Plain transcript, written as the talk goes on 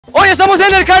Hoy estamos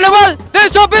en el carnaval de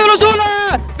San Pedro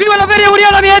Sula. ¡Viva la feria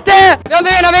buriana, mi gente! ¿De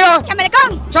dónde viene, amigo?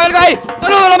 ¡Chamelecón! ¡Chamelecón!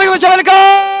 ¡Saludos a los amigos de Chamelecón!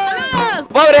 ¡Saludos!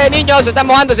 Pobres niños, están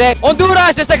mojándose.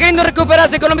 Honduras está queriendo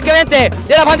recuperarse económicamente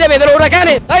de la pandemia, de los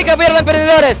huracanes. Hay que apoyar a los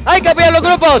emprendedores, hay que apoyar a los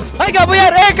grupos, hay que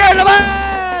apoyar el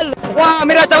carnaval. ¡Wow!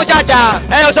 Mira a esta muchacha.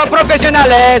 Ellos son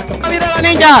profesionales. ¡Mira a la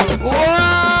niña! ¡Wow!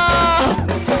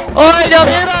 ¡Oye,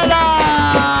 mírala!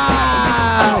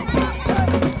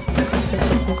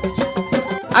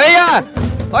 Amiga,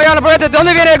 oigan, ¿de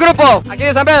dónde viene el grupo? ¿Aquí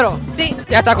de San Pedro? Sí.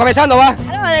 Ya está comenzando, ¿va?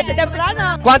 Claro, desde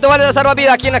temprano. ¿Cuánto vale la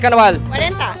salvavidas aquí en el carnaval?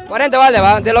 40. 40 vale,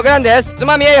 ¿va? De los grandes. ¿Tu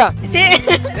mami ella? Sí.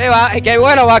 Sí, va. Y qué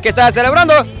bueno, va, que está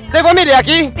celebrando. ¿De familia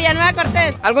aquí? Villanueva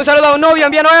Cortés. ¿Algún saludo a un novio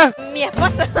en Villanueva? Mi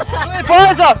esposa. ¡Mi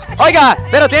esposo! Oiga,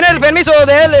 pero ¿tiene el permiso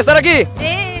de él de estar aquí?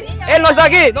 Sí. Él no está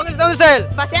aquí. ¿Dónde está él?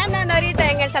 Paseando ahorita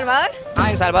en El Salvador.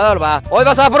 Ah, en Salvador, va. Hoy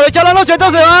vas a aprovechar la noche,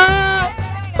 entonces, va.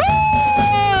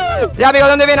 Ya, amigo,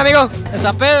 ¿dónde viene, amigo? De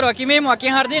San Pedro, aquí mismo, aquí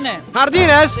en Jardines.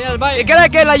 ¿Jardines? Sí, el valle. ¿Y cree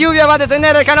que la lluvia va a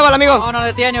detener el carnaval, amigo? No nos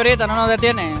detiene ahorita, no nos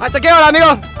detiene. ¿Hasta qué hora,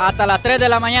 amigo? Hasta las 3 de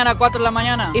la mañana, 4 de la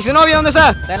mañana. ¿Y su novio dónde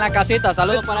está? Está en la casita,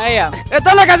 saludos para ella.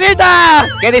 ¡Está en la casita!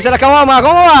 ¿Qué dice la camoma?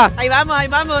 ¿Cómo va? Ahí vamos, ahí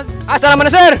vamos. ¿Hasta el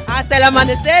amanecer? Hasta el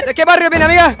amanecer ¿De qué barrio viene,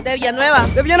 amiga? de Villanueva.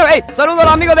 De Villanueva. ¡Ey! ¡Saludos a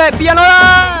los amigos de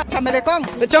Villanueva! Chamelecón.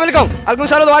 ¿De Chamelecón? ¿Algún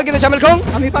saludo a alguien de Chamelecón?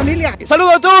 A mi familia.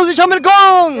 ¡Saludos a todos de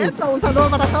Chamelecón! Esto, un saludo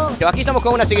para todos. Aquí estamos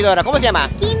con una seguidora. ¿Cómo se llama?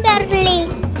 Kimberly,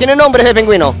 Tiene nombre ese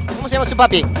pingüino. ¿Cómo se llama su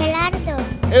papi?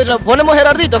 Gerardo, Lo ponemos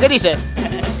Gerardito, ¿qué dice?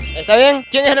 ¿Está bien?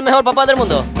 ¿Quién es el mejor papá del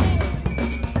mundo?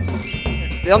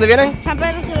 ¿De dónde vienen? San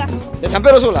Pedro Sula. De San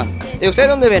Pedro Sula. ¿Y usted de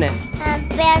dónde viene? San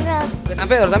Pedro, De San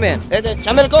Pedro también. ¿Es de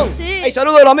Chamelcón? Sí. Hey,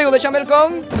 saludos a los amigos de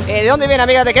Chamelcón. ¿De dónde viene,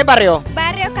 amiga? ¿De qué barrio?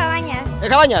 Barrio Cabañas. De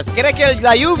Cabañas. ¿Cree que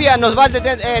la lluvia nos va a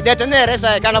detener ese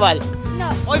carnaval? No,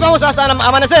 Hoy vamos hasta el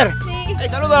amanecer. sí, Hey,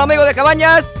 saludos a los amigos de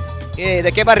Cabañas.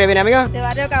 ¿De qué barrio viene, amiga? De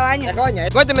Barrio De Cabañas. Cabañas.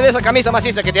 Cuénteme de esa camisa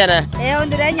maciza que tiene. Es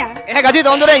hondureña. Esa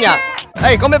gatita hondureña.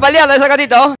 Hey, come baleada esa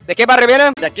gatita, ¿oh? ¿De qué barrio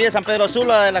viene? De aquí de San Pedro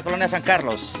Sula, de la colonia San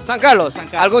Carlos. San Carlos. San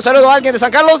Carlos. ¿Algún saludo a alguien de San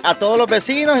Carlos? A todos los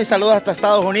vecinos y saludos hasta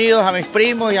Estados Unidos, a mis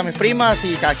primos y a mis primas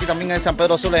y aquí también en San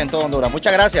Pedro Sula y en todo Honduras.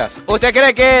 Muchas gracias. ¿Usted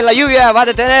cree que la lluvia va a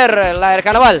detener el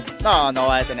carnaval? No, no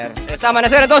va a detener. ¿Hasta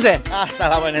amanecer entonces? Hasta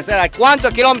el amanecer.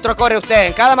 ¿Cuántos kilómetros corre usted?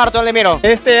 En cada maratón le miro.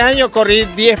 Este año corrí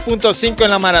 10.5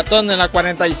 en la maratón, en la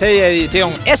 46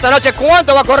 edición. Esta noche,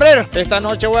 ¿cuánto va a correr? Esta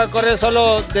noche voy a correr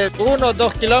solo de 1 o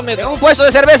 2 ¿De kilómetros. un puesto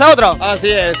de cerveza a otro? Así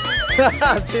es.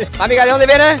 Sí. Amiga, ¿de dónde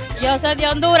viene? Yo soy de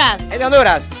Honduras. Es de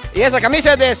Honduras. ¿Y esa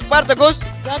camisa es de Spartacus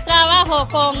Yo trabajo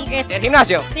con, del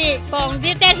gimnasio? sí, con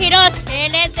Dieter Giros.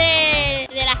 Él es de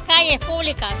las calles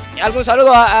públicas. ¿Algún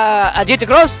saludo a GT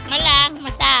Cross? Hola, ¿cómo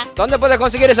está? ¿Dónde puede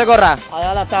conseguir esa gorra?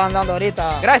 Allá la estaban dando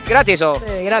ahorita. ¿Gratis o?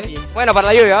 Sí, gratis. Bueno, para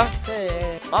la lluvia. Sí.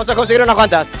 Vamos a conseguir unas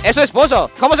cuantas. ¿Es su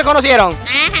esposo? ¿Cómo se conocieron?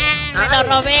 Ajá, me lo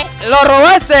robé. ¡Lo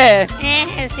robaste!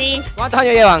 Sí. ¿Cuántos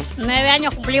años llevan? 9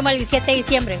 años cumplimos el 17 de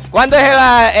diciembre. ¿Cuándo es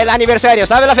el aniversario?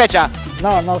 ¿Sabe la fecha?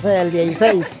 No sé, el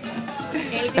 16.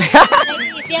 El 16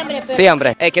 de diciembre, pero... Sí,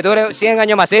 hombre. Que dure 100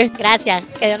 años más, ¿sí? Gracias.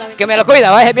 Que Dios lo Que me lo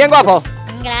cuida, ¿va? Es bien guapo.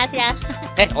 Gracias.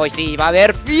 Hoy sí va a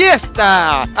haber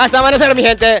fiesta. Hasta amanecer, mi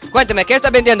gente. Cuénteme, ¿qué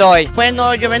estás vendiendo hoy?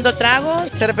 Bueno, yo vendo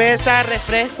tragos, cerveza,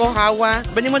 refrescos, agua.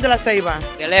 Venimos de la Ceiba.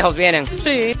 De lejos vienen.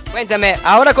 Sí. Cuénteme,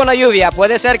 ahora con la lluvia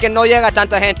puede ser que no llega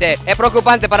tanta gente. ¿Es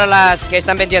preocupante para las que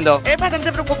están vendiendo? Es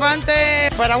bastante preocupante.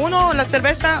 Para uno, la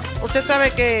cerveza, usted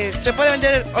sabe que se puede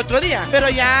vender otro día. Pero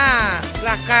ya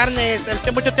las carnes,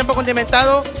 mucho tiempo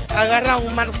condimentado, agarra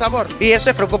un mal sabor. Y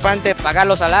eso es preocupante. Pagar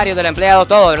los salarios del empleado,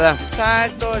 todo, ¿verdad?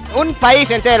 Exacto. Un país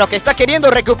entero que está queriendo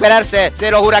recuperarse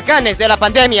de los huracanes, de la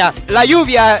pandemia. La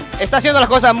lluvia está haciendo las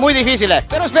cosas muy difíciles.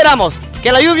 Pero esperamos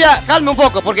que la lluvia calme un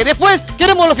poco, porque después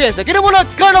queremos la fiesta, queremos una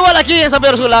carnaval aquí en San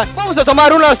Pedro Sula. Vamos a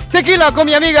tomar unas tequila con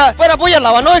mi amiga para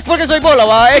apoyarla, ¿va? No es porque soy bola,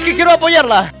 ¿va? Es que quiero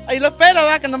apoyarla. Ahí lo espero,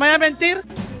 va, que no me vaya a mentir.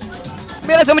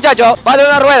 Mira ese muchacho, va de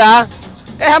una rueda.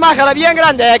 Esa máscara bien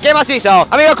grande, qué macizo.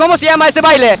 Amigo, ¿cómo se llama ese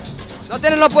baile?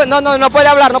 No puede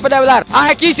hablar, no puede hablar. Ah,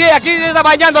 aquí sí, aquí se está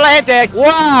bañando la gente.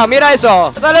 ¡Wow! Mira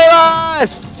eso.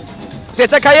 ¡Saludos! Se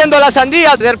está cayendo la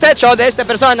sandía del pecho de esta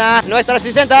persona. Nuestra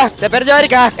asistenta se perdió,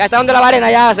 Erika. Ya está donde la arena,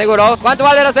 ya seguro. ¿Cuánto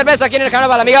vale la cerveza aquí en el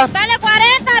carnaval, amiga? Vale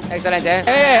 40. Excelente.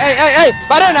 ¡Ey!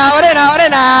 ¡Varena!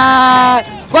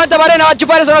 ¿Cuánta varena va a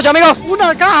chupar esa noche, amigo?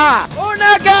 ¡Una caja!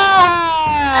 ¡Una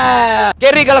caja!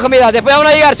 ¡Qué rica la comida! Después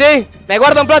vamos a llegar, ¿sí? ¿Me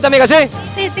guarda un plato, amiga, sí?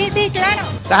 Sí, claro.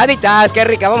 tajaditas, qué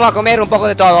rica, vamos a comer un poco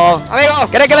de todo. Amigo,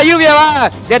 ¿cree que la lluvia va a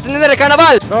detener el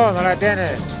carnaval? No, no la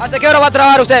tiene. ¿Hasta qué hora va a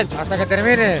trabajar usted? Hasta que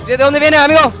termine. ¿Desde dónde viene,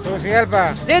 amigo?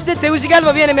 Tegucigalpa. Desde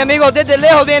Tegucigalpa viene, mi amigo, desde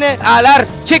lejos viene a dar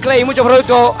chicle y mucho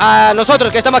producto a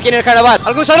nosotros que estamos aquí en el carnaval.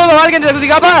 ¿Algún saludo a alguien de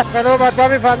Tegucigalpa? Saludos para toda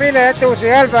mi familia de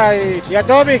Tegucigalpa y a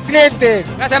todos mis clientes.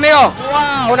 Gracias, amigo.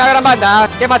 Wow, una gran banda.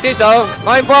 ¿Qué macizo?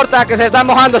 No importa que se están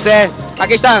mojándose.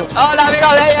 Aquí están. Hola,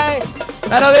 amigos. Hey, hey.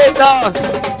 Saluditos.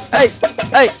 Hey,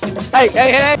 hey, hey,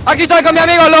 hey, hey. Aquí estoy con mi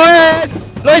amigo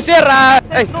Luis Sierra.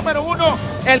 Hey. Número 1,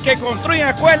 el que construye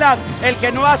escuelas, el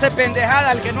que no hace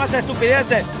pendejada, el que no hace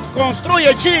estupideces.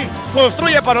 Construye Shin,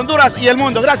 construye para Honduras y el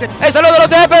mundo. Gracias. Hey, saludos a los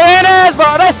TPNs,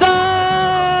 por eso.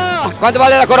 ¿Cuánto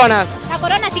vale la corona? La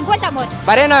corona 50, amor.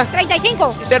 ¿Varena?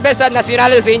 35. Cervezas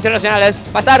nacionales e internacionales.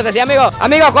 Más tarde, sí, amigo.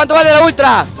 Amigo, ¿cuánto vale la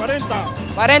ultra? 40.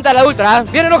 40 la ultra.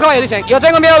 Vienen los caballos, dicen. Yo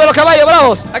tengo miedo de los caballos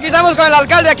bravos. Aquí estamos con el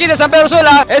alcalde aquí de San Pedro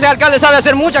Sula. Ese alcalde sabe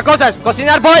hacer muchas cosas.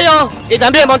 Cocinar pollo y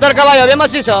también montar caballo. Bien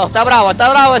macizo. Está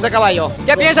bravo ese caballo.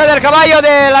 ¿Qué piensa del caballo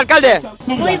del alcalde?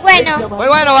 Muy bueno. Muy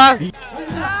bueno, va.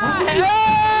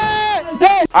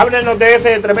 Háblenos de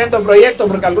ese tremendo proyecto,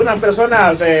 porque algunas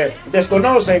personas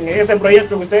desconocen ese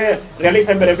proyecto que usted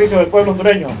realiza en beneficio del pueblo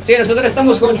hondureño. Sí, nosotros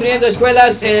estamos construyendo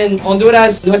escuelas en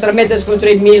Honduras. Nuestra meta es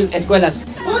construir 1000 escuelas.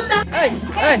 ¡Ey!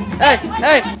 ¡Ey! ¡Ey!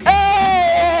 ¡Ey!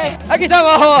 ¡Ey! ¡Aquí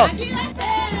estamos!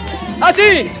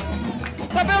 ¡Así!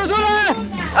 ¡San Pedro Sula!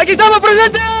 ¡Aquí estamos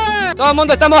presentes! Todo el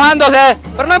mundo está mojándose,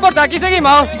 pero no importa, aquí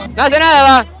seguimos. No hace nada,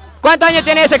 va. ¿Cuántos años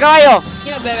tiene ese caballo? Aquí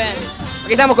el bebé.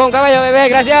 Aquí estamos con un caballo, bebé,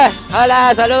 gracias.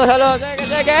 Hola, saludos, saludos.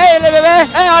 ¡Ey, el bebé!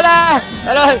 Hola!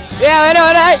 Saludos. Bien, bueno,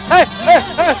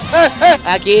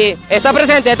 aquí está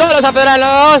presente todos los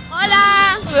sanpedranos.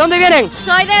 Hola, ¿De dónde vienen?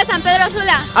 soy de San Pedro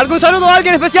Sula. ¿Algún saludo a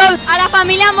alguien especial? A la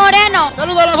familia Moreno.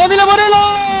 ¡Saludos a la familia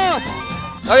Moreno!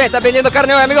 Oye, ¿estás vendiendo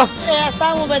carne hoy, amigo?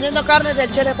 Estamos vendiendo carne del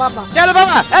chile papa. ¡Chale,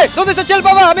 papá! ¡Ey! ¿Dónde está Chale,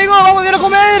 papá, amigo? ¡Vamos a ir a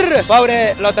comer!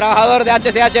 Pobre, los trabajadores de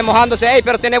HCH mojándose. ¡Ey!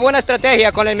 Pero tiene buena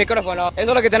estrategia con el micrófono. Eso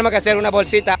es lo que tenemos que hacer, una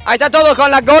bolsita. Ahí está todo con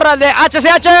las gorras de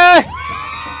HCH.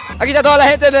 Aquí está toda la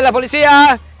gente de la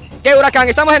policía. ¡Qué huracán!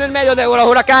 Estamos en el medio de los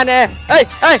huracanes. ¡Ey!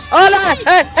 ¡Ey! ¡Hola!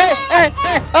 ¡Ey! ¡Ey! ¡Ey!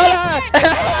 ¡Ey! ¡Hola!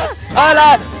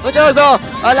 ¡Hola! ¡Mucho gusto!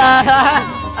 ¡Hola!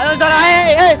 ¿A dónde están?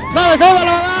 ¡Ey! ¡Ey! ¡Vamos, salúdalo,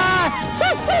 mamá!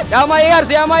 Ya vamos a llegar,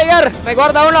 sí, vamos a llegar. Me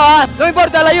guarda uno, ¿ah? No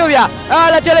importa la lluvia. ¡Ah,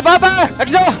 la chile papa!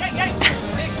 ¡Aquí estamos!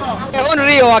 Es un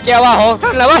río aquí abajo.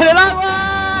 ¡Carnaval del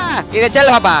agua! Y de chile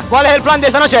papa. ¿Cuál es el plan de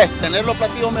esta noche? Tener los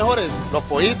platillos mejores, los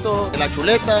pollitos, la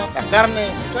chuleta, las carnes.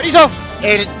 ¿Chorizo?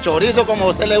 El chorizo como a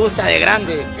usted le gusta de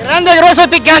grande. ¡Grande, grueso y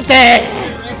picante!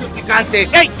 Grueso y picante.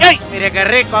 ¡Ey, ey! Mire qué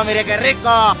rico, mire qué rico.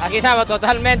 Aquí estamos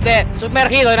totalmente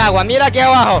sumergidos en agua. Mira aquí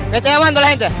abajo. Me está llamando la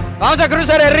gente. Vamos a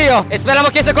cruzar el río.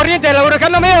 Esperamos que ese corriente, el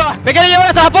huracán no me lleva. Me quiere llevar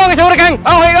hasta Japón ese huracán.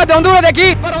 Vamos a llegar de Honduras de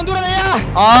aquí para Honduras de allá.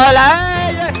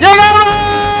 ¡Hola! ¡Llegamos!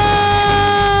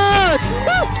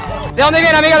 ¿De dónde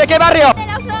viene, amiga? ¿De qué barrio? De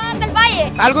la Flor del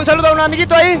Valle. ¿Algún saludo a un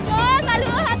amiguito ahí?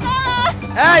 Saludos a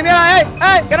todos. ¡Ey, mira, ey!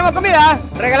 ¡Ey! ¡Queremos comida!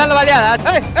 Regalando baleadas.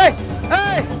 ¡Ey, ey!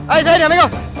 ¡Ey! ¡Ay, serio, amigo!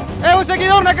 Un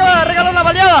seguidor me acaba de regalar una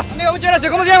baleada. Amigo, muchas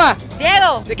gracias. ¿Cómo se llama?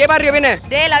 Diego, ¿De qué barrio viene?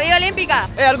 de la Vía Olímpica.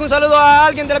 ¿Algún saludo a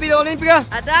alguien de la vida olímpica?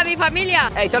 A toda mi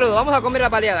familia. Ey, saludos. Vamos a comer la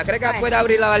baleada. ¿Cree que puede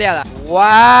abrir la baleada?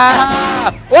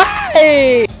 ¡Guau!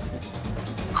 ¡Guay!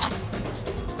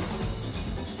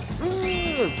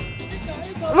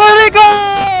 ¡Muy rico!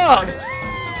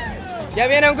 Ya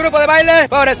viene un grupo de baile,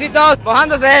 pobrecitos,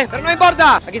 mojándose, pero no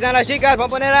importa. Aquí están las chicas,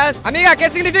 pomponeras. Amiga, ¿qué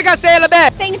significa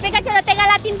CLB? Significa Choloteca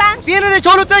Latin Band. Viene de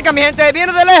Choluteca, mi gente,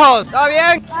 viene de lejos. ¿Está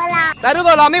bien? Hola.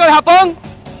 Saludos a los amigos de Japón.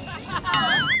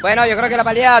 Bueno, yo creo que la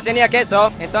baleada tenía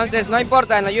queso, entonces no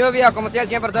importa, en la lluvia, como sea,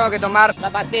 siempre tengo que tomar la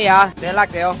pastilla del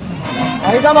lácteo.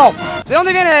 Ahí estamos. ¿De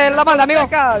dónde viene la banda, amigo?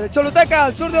 Acá, de Choluteca,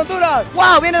 al sur de Honduras.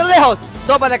 ¡Wow! Viene de lejos.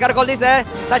 Sopa de caracol, dice.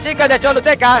 Las chicas de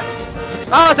Choluteca.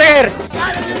 Vamos a seguir.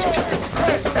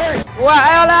 ¡Wow!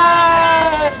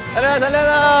 ¡Hola! ¡Saludos,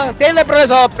 saludos! Tiene el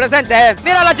profesor presente.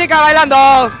 Mira a la chica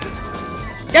bailando.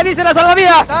 ¿Qué dice la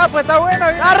salvavidas? Ah, pues está bueno.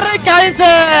 ¡Está rica, dice!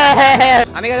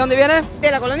 Amiga, ¿de dónde viene?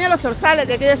 De la colonia Los Zorzales,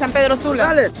 de aquí de San Pedro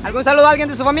Sula. ¿Algún saludo a alguien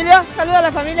de su familia? Saludo a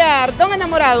la familia Ardón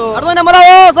Enamorado. ¡Ardón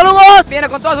enamorado! ¡Saludos! Viene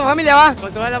con toda su familia, ¿va?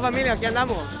 Con toda la familia, aquí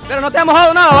andamos. Pero no te ha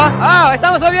mojado nada, ¿va? Ah,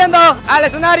 estamos subiendo al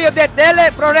escenario de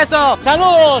Tele Progreso.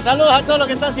 Saludos a todos los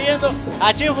que están siguiendo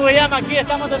a Shin Fujiyama. Aquí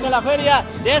estamos desde la feria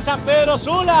de San Pedro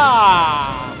Sula.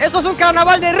 Eso es un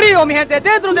carnaval de río, mi gente,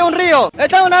 dentro de un río.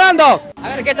 Estamos nadando. A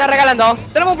ver, ¿qué está regalando?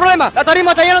 Tenemos un problema. La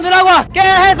tarima está llena del agua. ¿Qué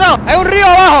es eso? Es un río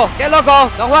abajo. Qué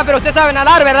loco. Don Juan, pero usted sabe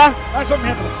nadar, ¿verdad? Son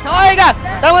metros. Oiga,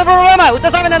 tenemos un problema.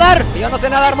 Usted sabe nadar. Y yo no sé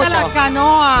nadar mucho. Las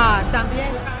canoas también.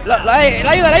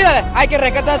 Ayúdale. Hay que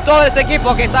rescatar todo este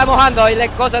equipo que está mojando y las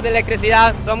cosas de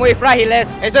electricidad son muy frágiles.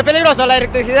 Esto es peligroso, la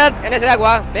electricidad en ese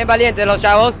agua. Bien valientes los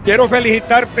chavos. Quiero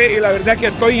felicitarte y la verdad que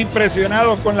estoy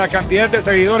impresionado con la cantidad de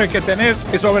seguidores que tenés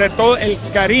y sobre todo el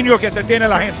cariño que te tiene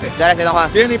la gente. Gracias, don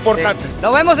Juan. Bien importante. Sí.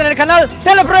 Nos vemos en el canal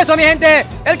Teleprogreso, mi gente.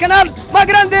 El canal más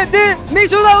grande de mi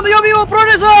ciudad donde yo vivo,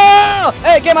 Progreso.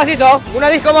 ¿Qué más hizo? Una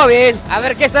disco móvil. A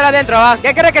ver qué estará adentro, ¿va?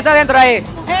 ¿Qué crees que está adentro ahí?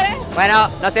 Bueno,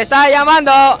 nos está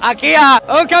llamando aquí a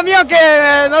un camión que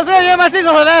no sé bien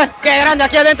macizo, ¿verdad? Qué grande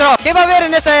aquí adentro. ¿Qué va a haber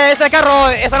en este carro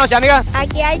esta noche, amiga?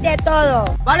 Aquí hay de todo.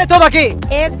 ¿Vale todo aquí?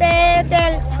 Este es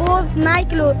el Bus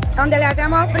Nightclub, donde le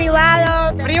hacemos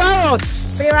privados. ¿Privados?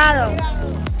 Privados.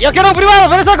 Yo quiero un privado,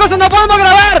 pero esas cosas no podemos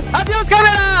grabar. ¡Adiós,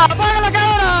 cámara! ¡Apaga la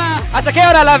cámara! ¿Hasta qué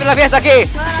hora la fiesta aquí?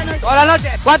 Toda la noche.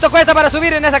 ¿Cuánto cuesta para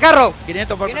subir en ese carro?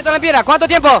 500 por 500 lempiras. ¿Cuánto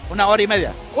tiempo? 1 hora y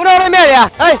media. 1 hora y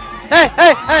media. ¡Ay!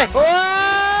 ¡Wow!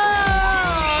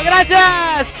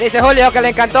 ¡Gracias! Dice Julio que le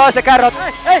encantó ese carro.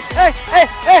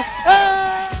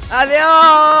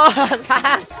 ¡Adiós!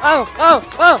 ¡Vamos!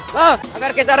 A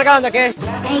ver qué está regalando aquí. ¡El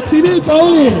chinito!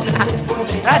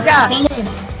 Gracias.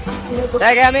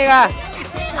 ¿Sabes qué, amiga?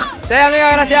 Sí,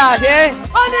 amiga, gracias. ¿Sí?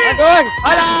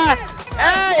 ¡Hola!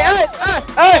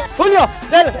 ¡Ey! ¡Julio!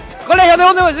 ¿Del colegio de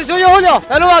dónde soy yo, Julio?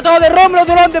 Saludos a todos de Rómulo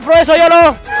Durón de Progreso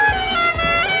Yolo.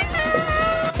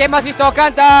 ¿Qué más hizo?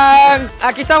 Cantan.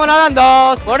 Aquí estamos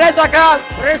nadando. Por eso acá,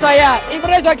 por eso allá y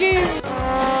por eso aquí.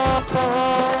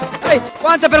 Ay,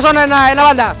 ¿cuántas personas en la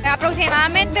banda?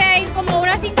 Aproximadamente hay como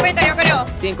unas 50, yo creo.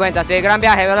 50, sí, gran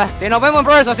viaje, ¿verdad? Sí, nos vemos en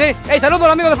Progreso, sí. ¡Ey, saludos a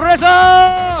los amigos de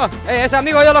Progreso! Ese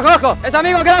amigo yo lo conozco. Ese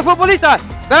amigo es gran futbolista.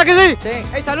 ¿Verdad que sí? Sí.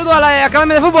 ¡Ey, saludos a la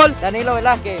Academia de Fútbol! Danilo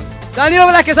Velázquez. Danilo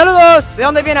Velázquez, saludos. ¿De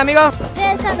dónde viene, amigo?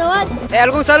 De Sandoval.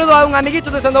 ¿Algún saludo a un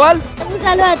amiguito de Sandoval? Un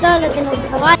saludo a todos los que nos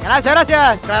Sandoval.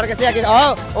 Gracias. Claro que sí, aquí.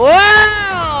 ¡Oh!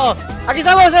 ¡Wow! Aquí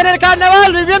estamos en el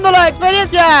carnaval viviendo la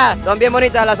experiencia. Son bien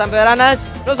bonitas las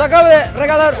sanpedranas. Nos acabo de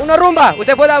regalar una rumba.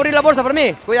 Usted puede abrir la bolsa por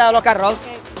mí. Cuidado los carros.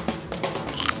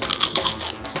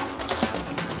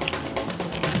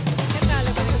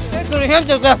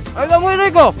 Inteligente usted. Está muy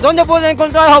rico. ¿Dónde puede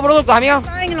encontrar esos productos, amiga?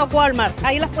 En los Walmart,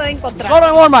 ahí las puede encontrar. ¿Solo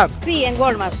en Walmart? Sí, en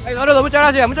Walmart. Hey, saludos, muchas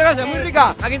gracias, muy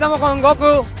rica. Aquí estamos con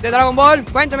Goku de Dragon Ball.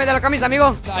 Cuéntame de la camisa,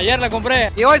 amigo. Ayer la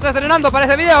compré. Y hoy está estrenando para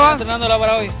este video, ¿va? Estrenándola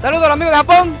para hoy. Saludos a los amigos de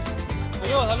Japón.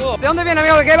 Saludos. ¿De dónde viene,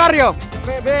 amigo? ¿De qué barrio?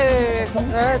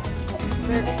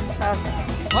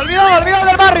 Olvidó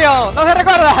del barrio. No se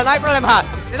recuerda, no hay problema.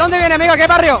 ¿De dónde viene, amigo? ¿Qué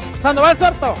barrio? Sandoval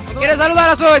Sorto. ¿Quieres saludar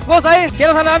a su esposa ahí?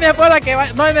 Quiero saludar a mi esposa que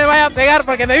no me vaya a pegar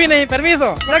porque me vine sin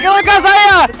permiso. ¡Se quedó en casa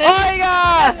ella!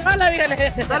 ¡Oiga! Hola,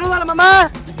 dígale. Saluda a la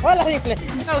mamá. Hola, dígale.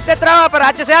 ¿Usted trabaja para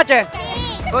HCH?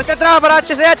 ¿Usted trabaja para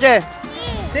HCH?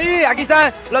 Sí, aquí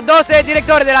están los 12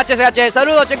 directores del HCH.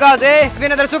 Saludos, chicos,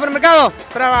 ¿Vienen del supermercado?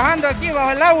 Trabajando aquí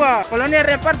bajo el agua. Colonia de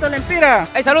Reparto La Empira.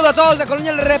 Saludos a todos de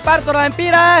Colonia de Reparto La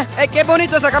Empira. Qué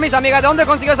bonito esa camisa, amiga. ¿De dónde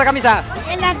consiguió esa camisa?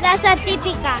 En la plaza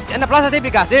típica. En la plaza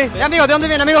típica, sí. Amigo, ¿de dónde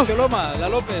viene, amigo? Choloma, La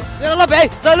López. De La López.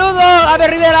 Saludos a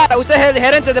Ver Rivera. Usted es el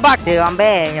gerente de BAC. Sí,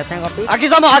 hombre, yo tengo pico. Aquí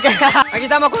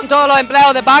estamos con todos los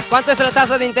empleados de BAC. ¿Cuánto es la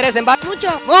tasa de interés en BAC? Mucho.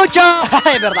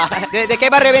 Es verdad. ¿De qué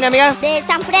barrio viene, amiga? De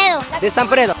San Pedro. De San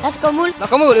Pedro. Las Común.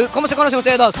 ¿Cómo se conocen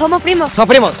ustedes dos? Somos primos. ¿Son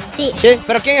primos? Sí.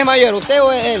 ¿Pero quién es mayor, usted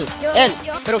o él? Él.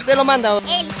 Yo. ¿Pero usted lo manda?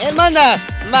 Él. ¿Él manda?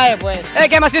 Vaya pues.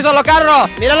 ¿Qué más hizo los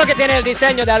carros? Mira lo que tiene el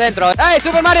diseño de adentro.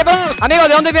 Super Mario Bros. Amigo,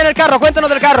 ¿de dónde viene el carro?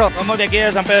 Cuéntanos del carro. Somos de aquí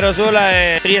de San Pedro Sula,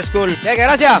 Tree School.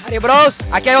 Gracias. Mario Bros.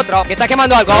 Aquí hay otro que está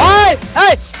quemando algo.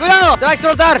 ¡Ay! ¡Cuidado! Te va a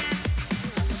explotar.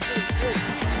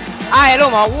 El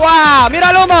humo. ¡Wow! ¡Mira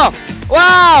el humo!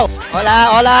 ¡Wow!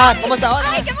 Hola, ¿cómo está? Hola.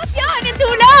 ¡Ay, qué emoción en tu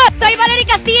blog! Soy Valery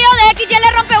Castillo de XL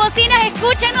Rompebocinas.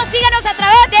 Escúchenos, síganos a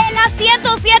través de la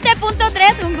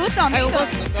 107.3. Un gusto, amigo. Un gusto.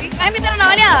 ¿Vas a invitar a una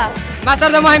baleada? Más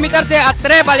tarde vamos a invitarte a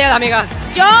 3 baleadas, amiga.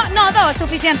 Yo, no, 2,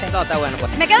 suficiente. No, está bueno, pues.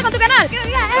 Me quedo con tu canal.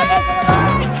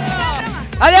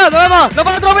 Adiós, nos vemos. ¡No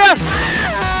puedo atropellar!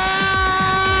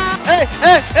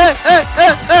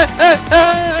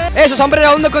 ¿Esos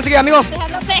sombreros dónde consiguió, amigo?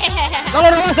 No sé. No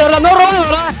lo robaste, ¿verdad? No lo robaste,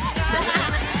 ¿verdad?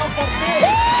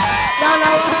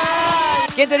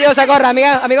 ¿Quién te dio esa gorra,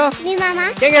 amigo? Mi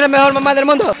mamá. ¿Quién es la mejor mamá del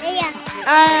mundo? Ella.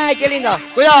 ¡Ay, qué lindo!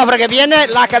 Cuidado, porque viene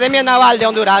la Academia Naval de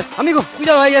Honduras. Amigo,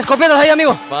 cuidado, hay escopetas ahí,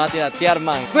 amigo. Van a tiratear,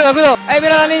 man. Cuidado.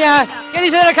 Mira la niña. ¿Qué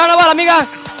dice del carnaval, amiga?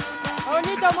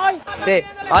 Bonito, Moy. Sí.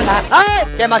 Hola. ¡Ay!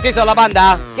 ¿Qué más hizo la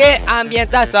banda? ¡Qué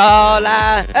ambientazo!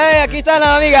 Aquí están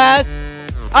las amigas.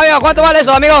 Amigo, ¿cuánto vale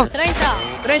eso, amigo? 30.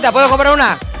 30, ¿puedo comprar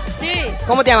una? Sí.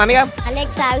 ¿Cómo te llamas, amiga?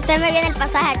 Alexa, ¿usted me viene el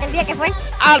pasaje aquel día que fue?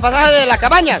 El pasaje de las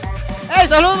cabañas.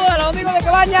 ¡Saludos a los amigos de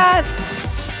cabañas!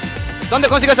 ¿Dónde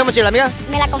consigues esa mochila, amiga?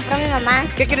 Me la compró mi mamá.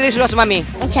 ¿Qué quiere decir a su mami?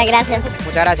 Muchas gracias.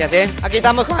 Muchas gracias, ¿sí? Aquí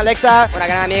estamos con Alexa, una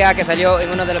gran amiga que salió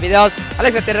en uno de los videos.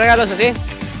 Alexa, te regalo eso, ¿sí?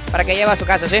 Para que lleve a su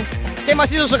casa, ¿sí? ¿Qué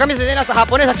más hizo su camisa? Tiene hasta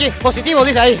japonés aquí. Positivo,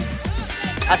 dice ahí.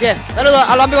 Así es. Saludos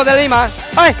a los amigos de Lima.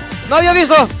 ¡Ay! No había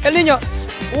visto el niño.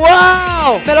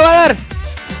 ¡Wow! Me lo va a dar.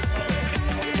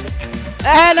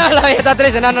 No, la vida está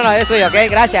triste. No, es suyo, ¿ok?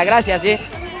 Gracias, ¿sí?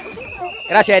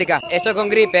 Gracias, Erika. Estoy con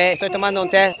gripe, estoy tomando un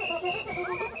té.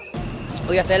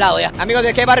 Uy, hasta helado ya. Amigos,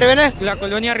 ¿de qué barrio viene? La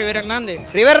colonia Rivera Hernández.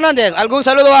 Rivera Hernández. ¿Algún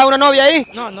saludo a una novia ahí?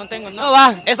 No tengo nada. No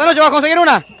va. ¿Esta noche vas a conseguir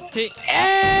una? Sí.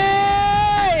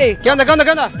 ¡Ey! ¿Qué onda?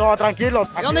 Todo tranquilo.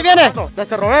 ¿De dónde viene? De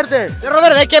Cerro Verde. Cerro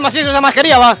Verde, ¿qué macizo esa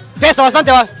mascarilla, va? Pesa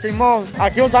bastante, va. Simón,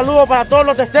 aquí un saludo para todos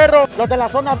los de Cerro, los de la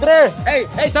zona 3.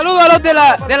 Ey, saludo a los de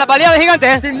la baleada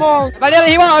gigante, ¿eh? Simón. Baleada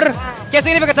de Jibor. ¿Qué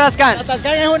significa Tascan?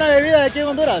 Tascan es una bebida de aquí en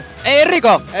Honduras. ¿Es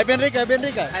rico? Es bien rica.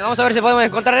 Ay, vamos a ver si podemos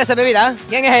encontrar esa bebida.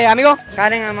 ¿Quién es ella, amigo?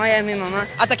 Karen Amaya es mi mamá.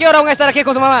 ¿Hasta qué hora van a estar aquí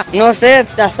con su mamá? No sé,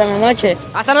 hasta la noche.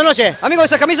 Hasta la noche. Amigo,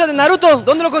 esa camisa de Naruto,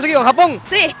 ¿dónde lo consiguió? ¿En Japón?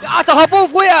 Sí. ¿Hasta Japón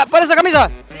fue para esa camisa?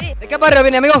 Sí. ¿De qué barrio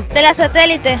viene, amigo? De la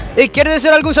satélite. ¿Y quiere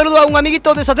decir algún saludo a un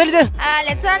amiguito de satélite?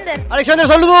 Alexander. Alexander,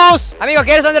 saludos. Amigo,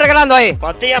 ¿qué están regalando ahí?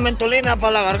 Pastilla mentolina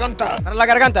para la garganta. Para la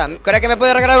garganta. ¿Cree que me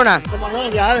puede regalar una? Como no,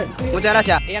 ya sabes. Muchas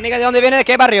gracias. ¿Y amiga, de dónde viene? ¿De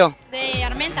qué barrio? De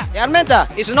Armenta. ¿De Armenta?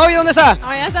 ¿Y su novio dónde está?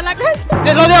 No, ya está en la casa.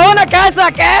 ¿Te lo dejó en la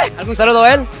casa? ¿Qué? ¿Algún saludo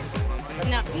a él?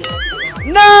 No.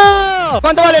 ¡No!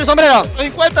 ¿Cuánto vale el sombrero?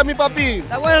 50, mi papi.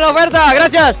 Está buena la oferta,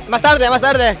 gracias. Más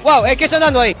tarde. Wow, ¿qué están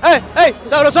dando ahí? ¡Ey!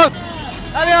 ¡Sabrosón!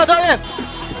 Amigo, ¿todo bien?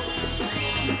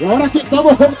 Y ahora aquí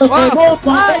estamos con el quemón.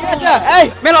 ¡Ay, gracias!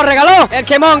 ¡Ey! ¡Me lo regaló! El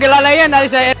quemón, que la leyenda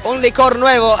dice un licor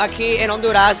nuevo aquí en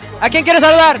Honduras. ¿A quién quiere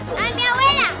saludar? A mi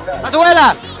abuela. ¿A su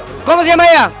abuela? ¿Cómo se llama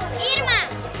ella?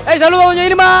 Irma. ¡Ey, saludos, doña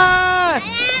Irma!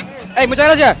 ¡Ey, muchas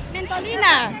gracias!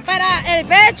 Mentolina, para el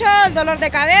pecho, el dolor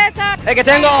de cabeza. Es que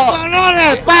tengo...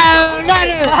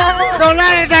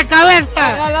 ¡Dolores de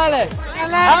cabeza! ¡Dale!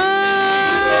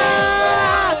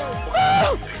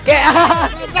 ¿Qué?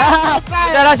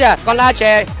 Muchas gracias. Con la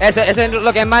H, eso es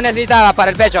lo que más necesitaba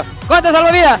para el pecho. ¿Cuánto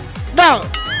salvavidas?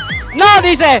 No,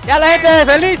 dice. Ya la gente es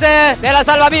feliz de la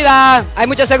salvavidas. Hay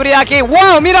mucha seguridad aquí.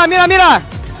 ¡Wow! Mira.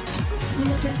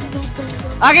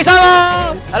 Aquí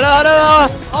estamos.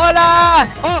 Saludos. Hola.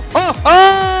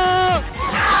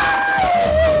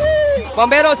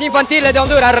 Bomberos infantiles de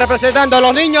Honduras representando a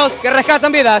los niños que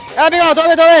rescatan vidas. Amigo, todo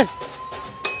bien.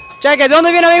 Cheque, ¿de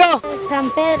dónde viene, amigo?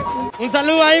 San Pedro. Un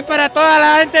saludo ahí para toda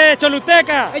la gente de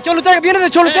Choluteca. Choluteca, viene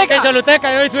de Choluteca. De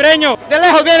Choluteca, yo soy sureño. De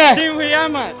lejos viene. Shin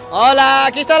Fujiyama. Hola,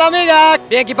 aquí está la amiga.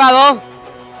 Bien equipado.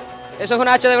 Eso es un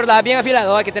hacha de verdad, bien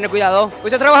afilado, hay que tener cuidado.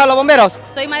 ¿Usted trabaja en los bomberos?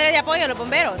 Soy madre de apoyo a los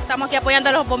bomberos. Estamos aquí apoyando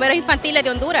a los bomberos infantiles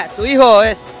de Honduras. ¿Su hijo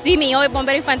es? Sí, mi hijo es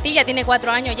bombero infantil, ya tiene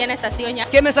 4 años ya en la estación ya.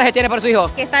 ¿Qué mensaje tiene para su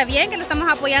hijo? Que está bien, que lo estamos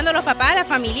apoyando a los papás, a las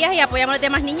familias y apoyamos a los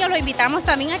demás niños. Los invitamos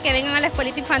también a que vengan a la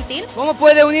escuelita infantil. ¿Cómo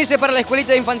puede unirse para la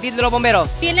escuelita infantil de los bomberos?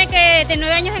 Tiene que de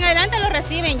 9 años en adelante los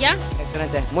reciben ya.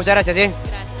 Excelente, muchas gracias, sí.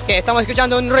 Que estamos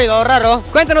escuchando un ruido raro.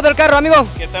 Cuéntanos del carro, amigo.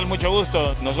 ¿Qué tal? Mucho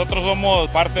gusto. Nosotros somos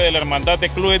parte de la Hermandad de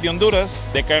Clubes de Honduras,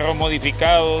 de carros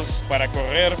modificados para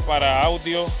correr, para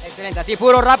audio. Excelente, así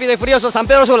puro, rápido y furioso, San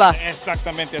Pedro Sula.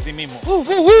 Exactamente así mismo.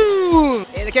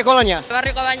 ¿De qué colonia?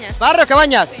 Barrio Cabañas. Barrio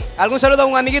Cabañas. Sí. ¿Algún saludo a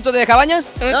un amiguito de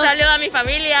Cabañas? Un saludo a mi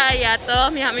familia y a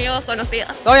todos mis amigos conocidos.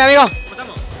 ¿Todo bien, amigo?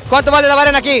 ¿Cuánto vale la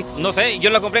varena aquí? No sé, yo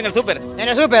la compré en el súper. ¿En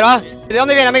el súper, va? ¿De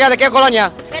dónde viene, amiga? ¿De qué colonia?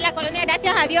 De la colonia,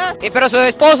 gracias a Dios. ¿Pero su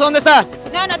esposo dónde está?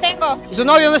 No tengo. ¿Y su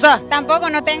novio dónde está? Tampoco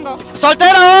no tengo.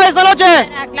 ¿Soltera hoy esta noche?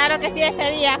 Claro que sí,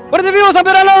 este día. ¿Por dónde vivimos, San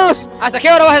Pedro? ¿Hasta qué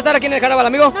hora vas a estar aquí en el carnaval,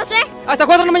 amigo? No sé. ¿Hasta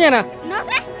 4 de la mañana? No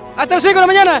sé. ¿Hasta las 5 de la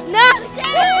mañana? No sé.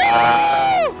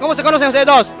 ¿Cómo se conocen ustedes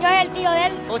dos? Yo soy el tío de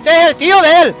él. ¿Usted es el tío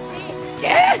de él? Sí.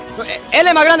 ¿Qué? ¿Él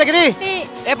es más grande que ti? Sí.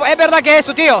 ¿Es verdad que es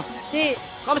su tío? Sí.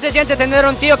 ¿Cómo se siente tener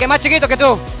un tío que es más chiquito que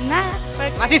tú? Nada.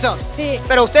 ¿Macizo? Sí.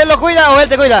 ¿Pero usted lo cuida o él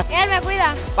te cuida? Él me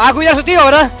cuida. ¿Va a cuidar a su tío,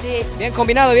 verdad? Sí. Bien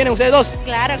combinado, vienen ustedes dos.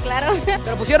 Claro.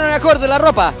 ¿Pero pusieron en acuerdo la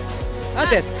ropa?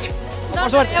 ¿Antes? No, por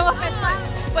suerte.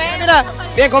 Bueno, Mira,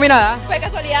 bien combinada. Fue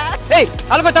casualidad. ¡Ey!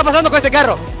 Algo está pasando con este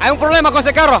carro. Hay un problema con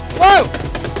este carro. ¡Wow!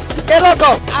 ¡Qué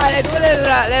loco! Le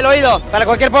duele el oído. Para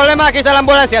cualquier problema, aquí está la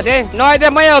ambulancia, ¿sí? No hay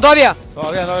desmayado todavía.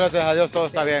 Todavía no, gracias a Dios, todo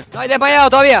está bien. No hay desmayado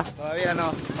todavía. Todavía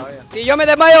no. Si yo me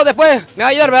desmayo después, me va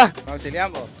a ayudar, ¿verdad? Nos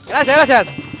auxiliamos. Gracias.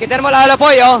 Aquí tenemos el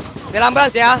apoyo de la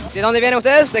ambulancia. ¿De dónde vienen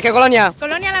ustedes? ¿De qué colonia?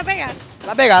 Colonia Las Vegas.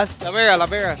 Las Vegas. Las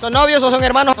Vegas. ¿Son novios o son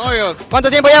hermanos? Novios. ¿Cuánto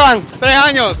tiempo llevan? 3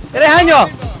 años. 3 años.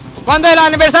 ¿Cuándo es el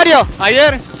aniversario?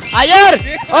 Ayer.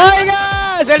 ¿Ayer?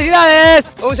 ¡Oigan! ¡Felicidades,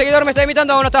 felicidades! Un seguidor me está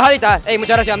invitando a una tajadita. Ey,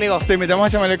 muchas gracias, amigo. Te invitamos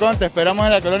a Chamelecón, te esperamos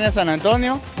en la colonia San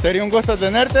Antonio. Sería un gusto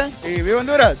tenerte y ¡viva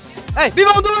Honduras! ¡Ey,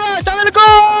 viva Honduras,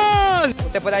 Chamelecón!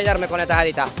 Usted puede ayudarme con la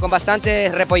tajadita, con bastante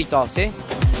repollito, ¿sí?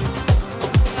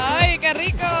 ¡Ay, qué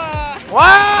rico!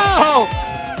 ¡Wow!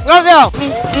 ¡Gracias!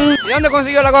 ¿Y dónde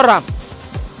consiguió la gorra?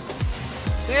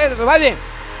 ¿Sí? ¿De su valle?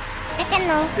 Es que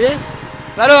no. ¿Sí?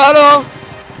 ¡Saludos, saludos!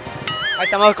 Ahí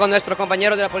estamos con nuestros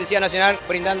compañeros de la Policía Nacional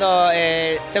brindando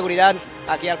seguridad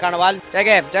aquí al carnaval. ¿De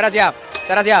qué? Muchas gracias. Muchas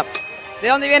gracias. ¿De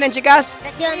dónde vienen, chicas?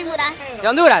 De Honduras. ¿De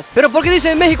Honduras? ¿Pero por qué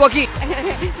dicen México aquí?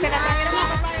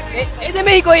 ¿Es de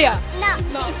México ella?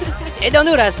 No. Es de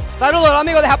Honduras. Saludos a los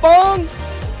amigos de Japón.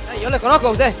 Ay, yo le conozco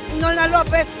a usted. Norma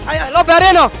López. López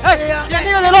Areno. Mi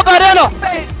amigo de López Areno.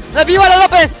 ¡Viva la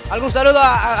López! ¿Algún saludo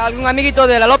a algún amiguito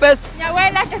de la López? Mi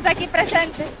abuela que está aquí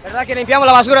presente. ¿Verdad que limpiamos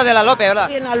la basura de la López, verdad?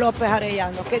 Sí, en la López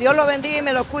Arellano. Que Dios lo bendiga y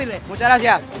me lo cuide. Muchas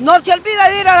gracias. No se olvide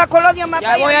de ir a la colonia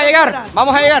Matalla. Ya voy a llegar.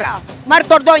 Vamos a llegar.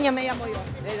 Marta Ordoña me llamo yo.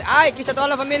 Ay, aquí está toda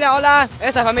la familia. Hola.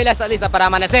 Esta familia está lista para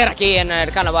amanecer aquí en el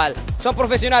carnaval. Son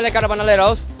profesionales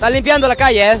carnavaleros. Están limpiando la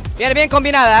calle. Viene bien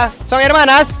combinada. ¿Son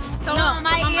hermanas? No,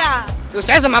 mamá y hija.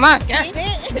 ¿Usted es mamá? ¿Qué?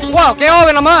 Sí. ¡Wow! ¡Qué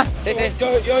joven la mamá! Sí, sí. Yo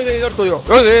soy seguidor tuyo.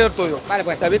 Yo soy seguidor tuyo. Vale,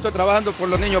 pues. Te he visto trabajando por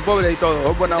los niños pobres y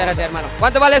todo. Buena Muchas gracias, hermano.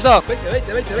 ¿Cuánto vale eso?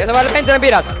 20. Eso vale 20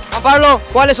 lempiras. Juan Pablo,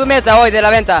 ¿cuál es su meta hoy de la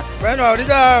venta? Bueno,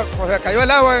 ahorita pues, cayó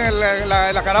el agua en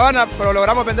la caravana, pero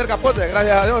logramos vender capotes,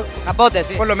 gracias a Dios. Capote,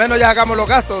 sí. Por lo menos ya sacamos los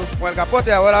gastos con el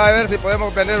capote. Ahora a ver si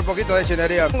podemos vender un poquito de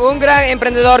chinería. Un gran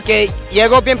emprendedor que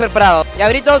llegó bien preparado.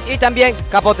 Llabritos y también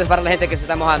capotes para la gente que se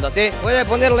está mojando, ¿sí? Puede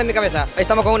ponerlo en mi cabeza.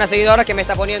 Estamos con una seguidora que me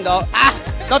está poniendo... ¡Ah!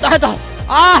 ¡No, tarjeta!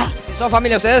 ¡Ah! ¿Son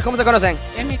familia ustedes? ¿Cómo se conocen?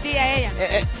 Es mi tía, ella.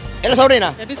 ¿Es la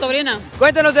sobrina? Es mi sobrina.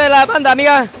 Cuéntanos de la banda,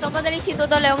 amiga. Somos del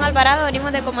Instituto León Alvarado,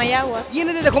 venimos de Comayagua.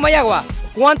 ¿Viene desde Comayagua?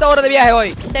 ¿Cuántas horas de viaje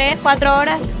hoy? 3, 4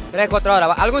 horas. 3, 4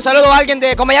 horas. ¿Algún saludo a alguien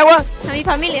de Comayagua? A mi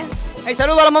familia. ¡Hey,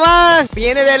 saludo a la mamá!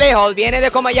 Viene de lejos, viene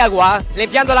de Comayagua,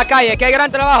 limpiando la calle. ¡Qué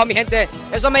gran trabajo, mi gente!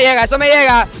 Eso me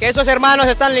llega, que esos hermanos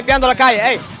están limpiando la calle.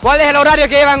 Hey, ¿cuál es el horario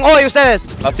que llevan hoy ustedes?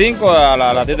 Las 5 a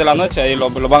las 10 de la noche y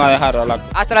lo van a dejar.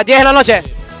 ¿Hasta las 10 de la noche?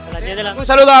 A las 10 de la Un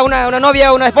saludo a una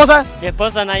novia o una esposa. Mi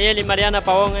esposa Nayeli Mariana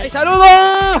Pavón. ¡Hey, saludo!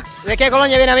 ¿De qué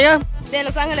colonia viene, amiga? De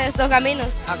Los Ángeles, Dos Caminos.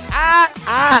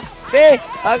 Sí,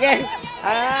 ok.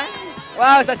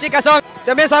 Wow, estas chicas son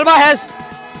bien salvajes.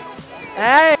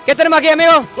 ¿Qué tenemos aquí,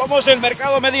 amigo? Somos el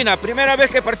Mercado Medina, primera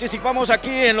vez que participamos aquí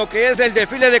en lo que es el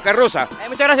desfile de carroza.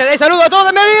 Muchas gracias. Saludos a todos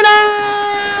de Medina.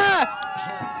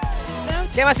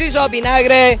 ¿Qué macizo?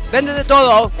 Vinagre, vende de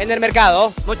todo en el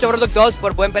mercado. Muchos productos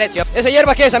por buen precio. ¿Esa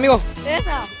hierba qué es, amigo?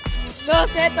 Esa. No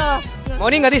sé todo.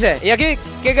 Moringa dice. ¿Y aquí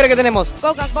qué cree que tenemos?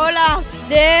 Coca-Cola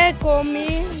de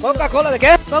comida. ¿Coca-Cola de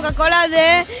qué? Coca-Cola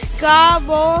de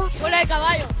cabo. Cola de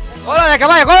caballo. ¡Cola de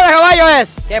caballo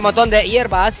es! ¡Qué montón de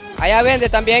hierbas! Allá vende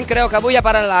también, creo, cabulla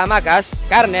para las hamacas.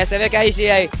 Carne, se ve que ahí sí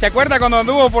hay. ¿Te acuerdas cuando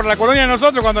anduvo por la colonia de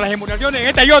nosotros, cuando las inmunizaciones en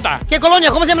esta yota? ¿Qué colonia?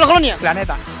 ¿Cómo se llama la colonia?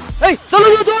 Planeta. ¡Ey!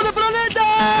 ¡Saludos a todo el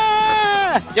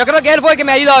planeta! Yo creo que él fue el que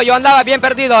me ayudó. Yo andaba bien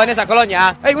perdido en esa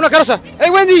colonia. ¡Ey, una carroza! ¡Ey,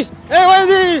 Wendy's! ¡Ey,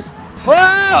 Wendy's! ¡Wow!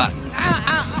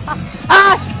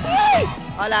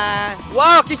 ¡Hola!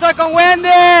 ¡Wow! Aquí estoy con Wendy.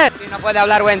 Sí, no puede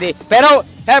hablar Wendy, pero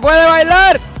él puede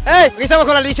bailar. ¡Hey! Aquí estamos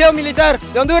con el Liceo Militar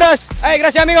de Honduras. ¡Hey!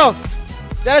 Gracias, amigo.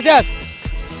 Gracias.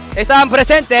 Estaban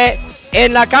presentes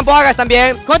en la Campo Hagas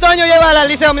también. ¿Cuántos años lleva el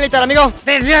Liceo Militar, amigo?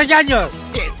 16 años.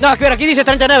 No, espera, aquí dice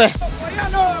 39.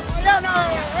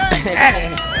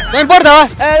 No importa, va.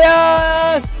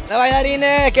 ¡Adiós! Los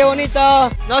bailarines, qué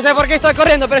bonito. No sé por qué estoy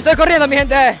corriendo, pero estoy corriendo, mi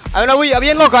gente. Hay una bulla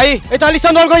bien loca ahí. Está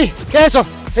listando algo ahí. ¿Qué es eso?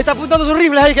 Está apuntando sus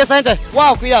rifles ahí, ¿qué es esa gente?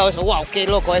 ¡Wow! Cuidado eso. ¡Wow! ¡Qué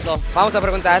loco eso! Vamos a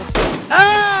preguntar.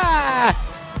 ¡Ah!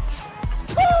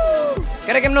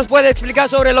 ¿Cree que nos puede explicar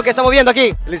sobre lo que estamos viendo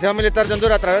aquí? El Liceo Militar de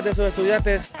Honduras, a través de sus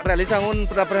estudiantes, realizan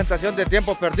una presentación de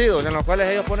tiempos perdidos, en los cuales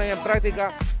ellos ponen en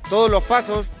práctica todos los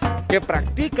pasos que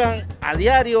practican a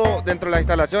diario dentro de las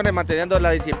instalaciones, manteniendo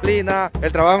la disciplina,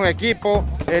 el trabajo en equipo,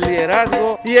 el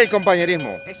liderazgo y el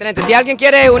compañerismo. Excelente. Si alguien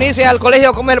quiere unirse al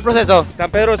colegio, ¿cómo es el proceso?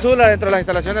 San Pedro Sula, dentro de las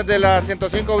instalaciones de la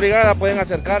 105 Brigada, pueden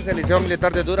acercarse al Liceo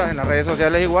Militar de Honduras, en las redes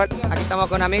sociales igual. Aquí estamos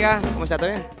con una amiga. ¿Cómo está?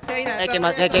 ¿Todo bien?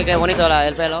 Qué bonito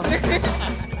el pelo.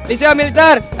 Liceo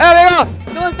Militar. Amigo!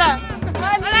 ¿Cómo está?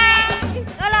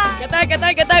 Hola.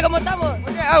 ¿Qué tal? ¿Cómo estamos?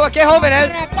 Qué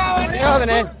jóvenes. Qué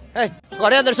jóvenes. Hey,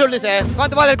 Corea del Sur dice,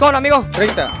 ¿cuánto vale el cono, amigo?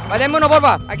 30. Deme uno,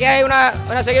 porfa. Aquí hay una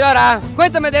seguidora.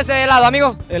 Cuéntame de ese helado,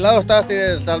 amigo. El helado está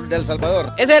del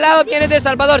Salvador. Ese helado viene de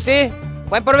Salvador, ¿sí?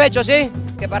 Buen provecho, ¿sí?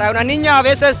 Que para una niña a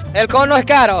veces el cono es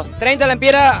caro. 30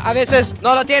 lempiras a veces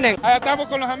no lo tienen. Allá estamos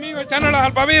con los amigos echándonos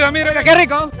al salvavidas, miren. ¡Qué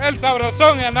rico! El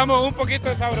sabrosón, y andamos un poquito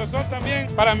de sabrosón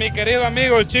también para mi querido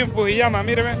amigo el Shin Fujiyama,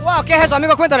 míreme. Wow, ¿qué es eso,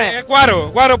 amigo? Cuéntame.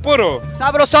 Guaro puro.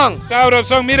 Sabrosón.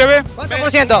 Sabrosón, míreme. ¿Cuánto por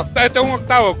ciento? Este es un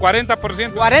octavo,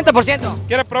 40%. 40%.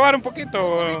 ¿Quieres probar un poquito?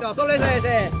 Un poquito, solo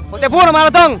ese. ¿Usted puro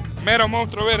maratón? Mero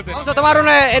monstruo verde. Vamos a tomar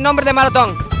en nombre de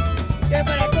maratón. ¿Qué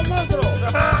maratón monstruo?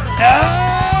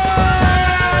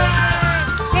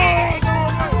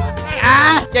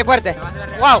 ¡Qué fuerte!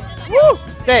 ¡Wow!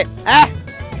 Sí.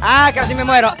 Casi me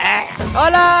muero.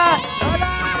 ¡Hola!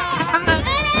 ¡Hola!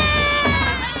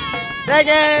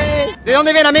 ¿De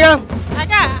dónde viene, amiga?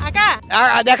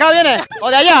 Acá. ¿De acá viene? ¿O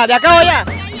de allá? ¿De acá o allá?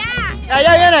 De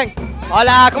allá vienen.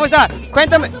 Hola, ¿cómo está?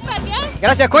 Cuéntame. Súper bien.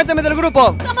 Gracias, cuéntame del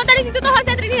grupo. Somos del Instituto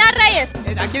José Trinidad Reyes.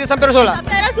 Aquí de San Pedro Sula. San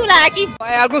Pedro Sula, de aquí.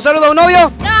 ¿Algún saludo a un novio?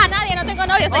 No, a nadie, no tengo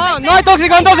novio. ¿No hay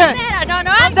tóxico entonces? No,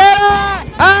 no.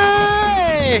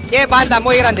 ¡Ay! ¡Qué banda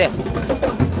muy grande!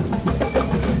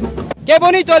 ¡Qué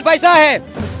bonito el paisaje!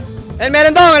 El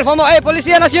merendón, el famoso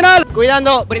Policía Nacional,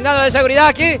 cuidando, brindando de seguridad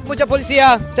aquí. Mucha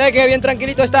policía, sé que bien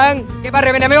tranquilitos están. ¿Qué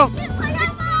barrio viene, amigo?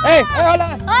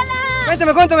 Hola. Hola.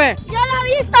 Cuéntame. Yo lo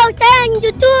he visto a usted en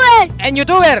YouTuber. ¿En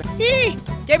YouTuber? Sí.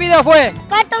 ¿Qué video fue?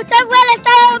 Cuando usted fue al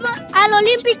estadio al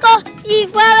Olímpico y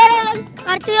fue a ver el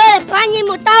partido de España y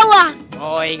Motagua.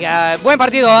 Oiga, buen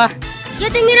partido, ¿ah?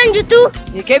 Yo te miro en YouTube.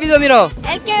 ¿Y qué video miró?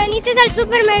 El que viniste al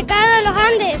supermercado de los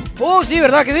Andes. Sí,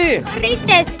 ¿verdad que sí?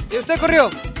 Corriste. ¿Y usted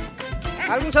corrió?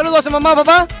 ¿Algún saludo a su mamá,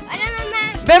 papá? Hola,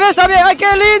 mamá. ¡Bebé está bien! ¡Ay, qué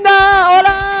linda!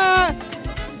 ¡Hola!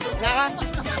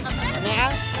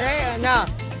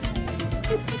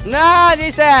 No,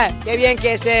 dice. Qué bien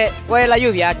que se fue la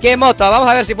lluvia. ¡Qué moto! Vamos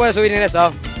a ver si puede subir en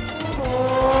eso.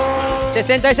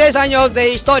 66 años de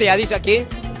historia, dice aquí.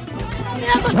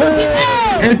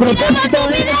 El propósito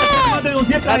de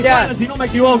Gracias. si no me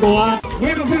equivoco. ¡Va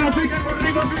bien,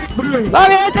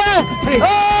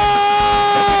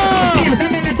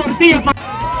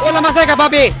 ¡Una más seca,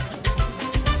 papi!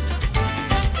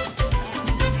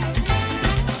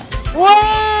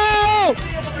 ¡Wow!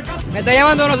 Me está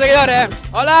llamando unos seguidores.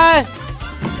 Hola.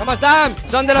 ¿Cómo están?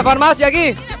 ¿Son de la farmacia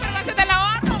aquí? La farmacia del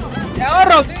ahorro. ¿De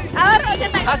ahorro? Sí. Ahorro,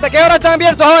 80. ¿Hasta qué hora están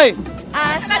abiertos hoy?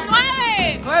 Hasta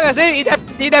 9. 9, sí.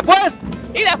 ¿Y después?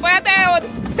 Y después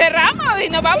cerramos y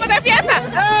nos vamos de fiesta.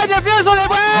 ¡De fiesta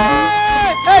después!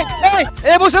 ¡Ey!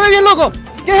 ¡El bus se ve bien loco!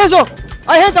 ¿Qué es eso?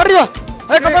 ¡Hay gente arriba!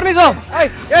 Con permiso!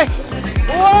 ¡Ay!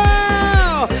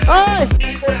 ¡Wow! ¡Ay!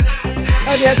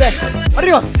 ¡Ay, gente!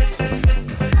 ¡Arriba!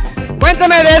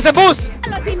 Cuéntame de ese bus.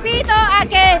 Los invito a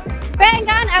que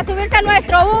vengan a subirse a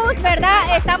nuestro bus,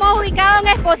 ¿verdad? Estamos ubicados en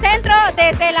Expocentro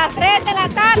desde las 3 de la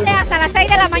tarde hasta las 6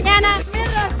 de la mañana. Mi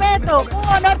respeto, un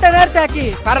honor tenerte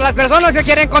aquí. Para las personas que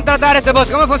quieren contratar ese bus,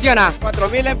 ¿cómo funciona?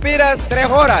 4.000 lempiras, 3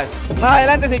 horas. Más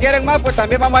adelante, si quieren más, pues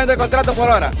también vamos haciendo el contrato por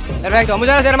hora. Perfecto,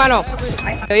 muchas gracias, hermano.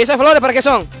 ¿Y esas flores para qué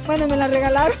son? Bueno, me las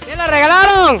regalaron. ¿Quién las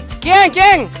regalaron?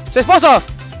 ¿Quién? ¿Su esposo?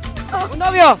 ¿Un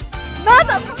novio? No,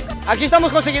 tampoco. Aquí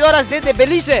estamos con seguidoras desde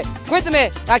Belice.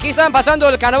 Cuéntame, aquí están pasando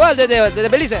el carnaval desde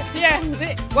Belice. Bien, sí.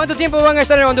 ¿Cuánto tiempo van a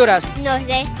estar en Honduras? No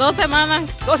sé. 2 semanas.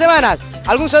 2 semanas.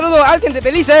 ¿Algún saludo a alguien de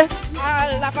Belice? A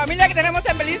la familia que tenemos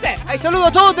en Belice. ¡Hay saludos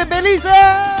a todos de Belice!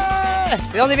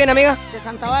 ¿De dónde viene, amiga? De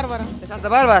Santa Bárbara. De Santa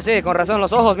Bárbara, sí, con razón,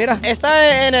 los ojos, mira.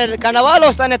 ¿Está en el carnaval o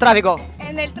está en el tráfico?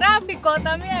 En el tráfico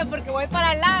también, porque voy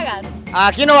para Lagas.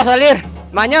 Aquí no vas a salir.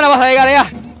 Mañana vas a llegar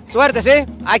allá. Suerte, ¿sí?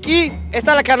 Aquí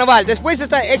está el carnaval, después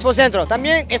está Expo Centro,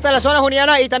 también está la zona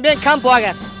juniana y también Campo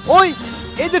Agas. Hoy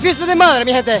es de fiesta de madre,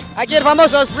 mi gente. Aquí el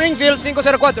famoso Springfield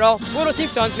 504, puros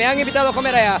Simpsons, me han invitado a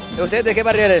comer allá. ¿Usted de qué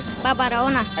barrio eres?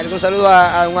 Barahona. ¿Algún saludo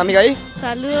a una amiga ahí?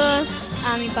 Saludos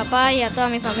a mi papá y a toda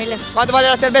mi familia. ¿Cuánto vale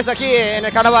la cerveza aquí en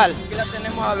el carnaval? Aquí la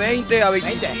tenemos a 20, a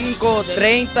 25,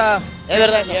 30. Es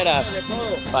verdad.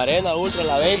 Arena, Ultra,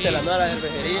 la 20, la nueva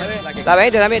cervecería. La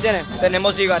 20 también tiene.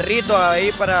 Tenemos cigarritos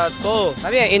ahí para todo. Está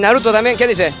bien. ¿Y Naruto también? ¿Qué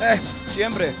dice?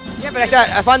 Siempre. Siempre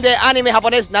está fan de anime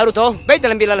japonés Naruto. 20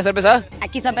 le envía la cerveza.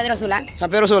 Aquí San Pedro Sula. San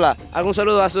Pedro Sula. ¿Algún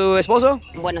saludo a su esposo?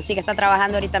 Bueno, sí que está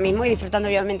trabajando ahorita mismo y disfrutando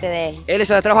obviamente de... Él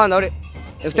está trabajando ahorita.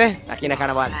 ¿Usted? Aquí en el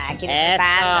carnaval. Aquí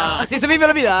disfrutando. Así se vive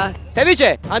la vida.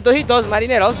 Ceviche, antojitos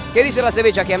marineros. ¿Qué dice la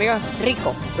ceviche aquí, amiga?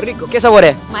 Rico. Rico. ¿Qué sabor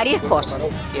es? Mariscos.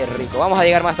 Qué rico. Vamos a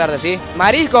llegar más tarde, ¿sí?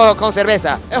 Marisco con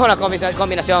cerveza. Es una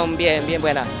combinación bien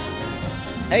buena.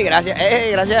 Gracias.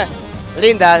 Gracias.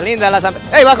 Linda la San...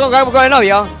 ¿Vas con el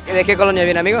novio? ¿De qué colonia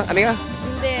viene, amigo? ¿Amiga?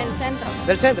 Del centro.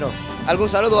 ¿Del centro? ¿Algún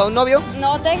saludo a un novio?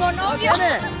 No tengo novio.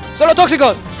 ¿Solo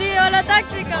tóxicos? Sí, hola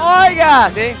tóxicos. Oiga,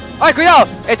 sí. Ay, cuidado.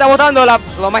 Está botando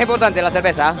lo más importante, la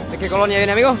cerveza. ¿De qué colonia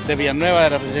viene, amigo? De Villanueva, de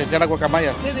la Residencial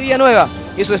Guacamayas. Sí, de Villanueva.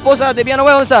 ¿Y su esposa de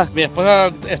Villanueva dónde está? Mi esposa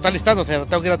está listándose,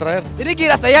 tengo que ir a traer. ¿Tiene que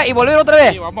ir hasta allá y volver otra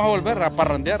vez? Sí, vamos a volver a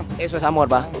parrandear. Eso es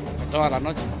amor, va. Toda la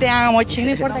noche. Te amo, Shin,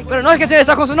 no importa. Pero no es que tiene que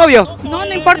estar con su novio. No,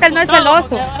 no importa, él no es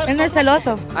celoso. Él no es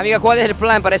celoso. Amiga, ¿cuál es el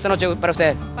plan para esta noche para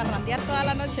usted? Parrandear toda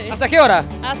la noche. ¿Hasta qué hora?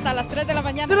 Hasta las 3 de la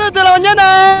mañana. ¡3 de la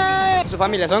mañana! ¿Su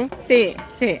familia son? Sí,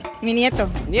 sí. Mi nieto.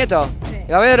 ¿Nieto? Sí.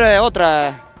 Va a haber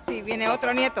otra. Sí, viene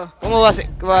otro nieto. ¿Cómo va a ser?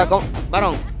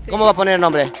 Varón, sí. ¿Cómo va a poner el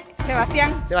nombre?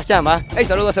 Sebastián. Sebastián, va. Hey,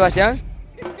 saludos a Sebastián.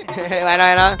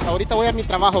 Bueno. Ahorita voy a mi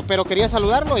trabajo, pero quería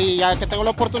saludarlo y ya que tengo la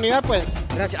oportunidad, pues...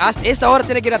 Gracias. Hasta esta hora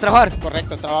tiene que ir a trabajar.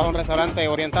 Correcto, trabajo en un restaurante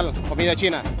oriental, comida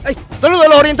china. ¡Hey! ¡Saludos a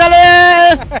los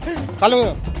orientales!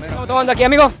 ¡Saludos! ¿Cómo tomando aquí,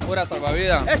 amigo? Pura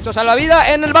salvavidas. Esto, salvavidas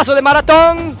en el vaso de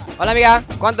maratón. Hola, amiga.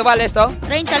 ¿Cuánto vale esto?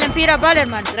 30 lempiras vale,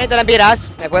 hermano. 30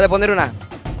 lempiras. ¿Me puede poner una?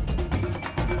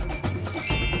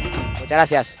 Muchas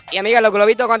gracias. Y amiga, los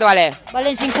globitos, ¿cuánto vale?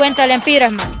 Valen 50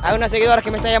 lempiras, hermano. Hay una seguidora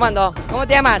que me está llamando. ¿Cómo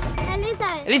te llamas?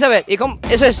 Elizabeth. Elizabeth. ¿Y cómo?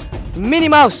 Eso es Minnie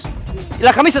Mouse. ¿Y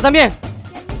la camisa también?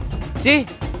 ¿Sí?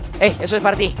 Ey, eso es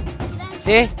para ti.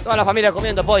 ¿Sí? Toda la familia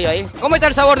comiendo pollo ahí. ¿Cómo está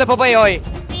el sabor de Popeye hoy?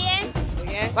 Bien. Muy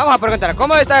bien. Vamos a preguntar,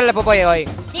 ¿cómo está el Popeye hoy?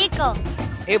 Rico.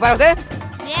 ¿Y para usted?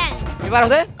 Bien. ¿Y para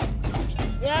usted?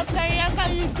 Yo quería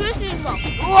riquísimo.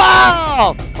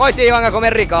 ¡Wow! Hoy sí van a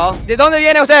comer rico. ¿De dónde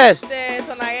vienen ustedes? De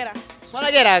Sonaguera.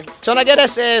 Sonaguera. ¿Sonaguera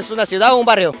es una ciudad o un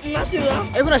barrio? Una ciudad.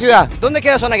 Es una ciudad. ¿Dónde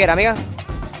queda Sonaguera, amiga?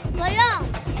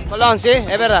 Colón. Colón, sí,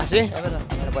 es verdad, sí, es verdad.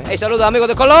 Bueno, pues, hey, saludos amigos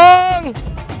de Colón.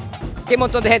 Qué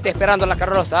montón de gente esperando las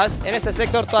carrozas. En este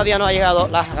sector todavía no ha llegado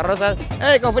las carrozas.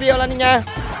 ¡Ey, con frío la niña!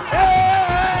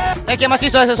 ¡Ey, qué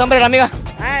macizo ese sombrero, amiga!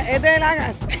 Ah, es de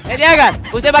Lagas. ¿Es de Agas?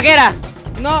 ¿Usted es vaquera?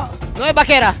 No. ¿No es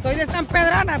vaquera? Soy de San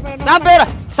Pedrana, pero no.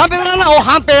 ¿San Pedrana o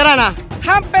Jan Pedrana?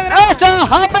 ¡Jan Pedrana! ¡Eso!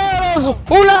 ¡Jan Pedro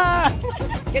Sula!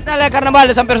 ¿Qué tal el carnaval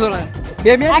de San Pedro Sula?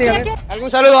 Bien, dígame.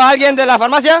 ¿Algún saludo a alguien de la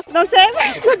farmacia? No sé.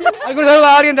 ¿Algún saludo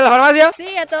a alguien de la farmacia?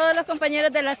 Sí, a todos los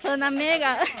compañeros de la zona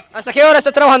Mega. ¿Hasta qué hora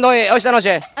estás trabajando hoy esta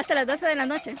noche? Hasta las 12 de la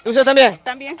noche. ¿Usted también?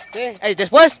 También. Sí. Hey,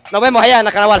 después nos vemos allá en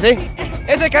el carnaval, ¿sí?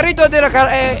 Ese carrito es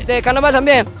de carnaval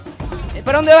también.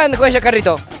 ¿Para dónde van con ese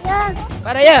carrito?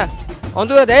 ¿Para allá?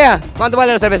 ¿Honduras de allá? ¿Cuánto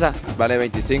vale la cerveza? Vale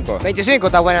 25. 25,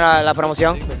 está buena la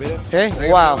promoción. ¿Sí?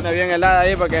 Wow. Una bien helada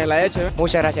ahí para que la eche.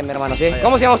 Muchas gracias, mi hermano, ¿sí?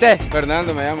 ¿Cómo se llama usted?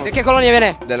 Fernando me llamo. ¿De qué colonia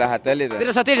viene? De la satélite. ¿De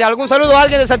la satélite? ¿Algún saludo a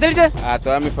alguien de satélite? A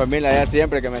toda mi familia allá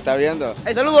siempre que me está viendo.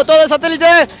 Hey, saludo a todo el satélite.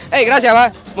 Hey, gracias,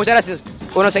 va. Muchas gracias.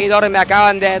 Unos seguidores me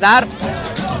acaban de dar.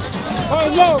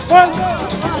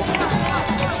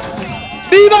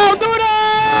 ¡Viva Honduras!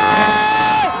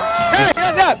 Hey,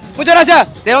 gracias. Muchas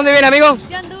gracias. ¿De dónde viene, amigo?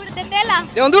 De Honduras, de Tela.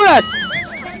 ¿De Honduras?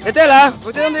 ¿De Tela?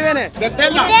 ¿Usted de dónde viene? De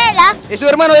Tela. Tela. ¿Es su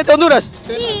hermano de Honduras?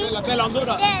 Sí. De Tela,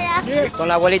 Honduras. Tela. Con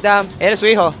la abuelita. ¿Él es su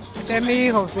hijo? Es mi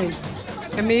hijo, sí.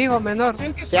 Es mi hijo menor.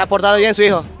 ¿Se ha portado bien su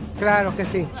hijo? Claro que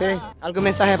sí. Sí. ¿Algún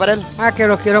mensaje para él? Que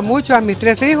los quiero mucho a mis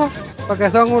 3 hijos, porque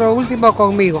son los últimos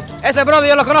conmigo. Este brother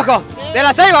yo lo conozco. De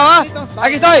la Ceiba, ¿va?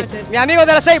 Aquí estoy. Mi amigo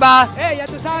de la Ceiba. Ya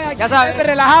tú sabes, aquí ya sabes.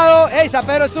 siempre relajado. San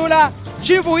Pedro Sula.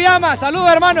 Shin Fujiyama,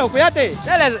 saludos hermano, cuídate.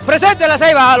 Dale, presente la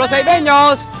Ceiba, los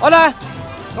ceibeños. Hola.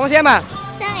 ¿Cómo se llama?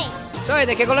 Soy. Soy.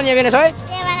 ¿De qué colonia vienes hoy?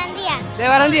 De Barandía. De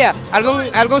Barandía.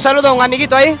 ¿Algún saludo a un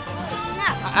amiguito ahí?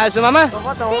 No. ¿A su mamá? Sí.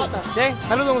 ¿Sí?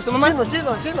 ¿Saludo a su mamá?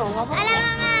 Chino. A la mamá.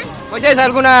 Moisés,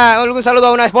 ¿algún saludo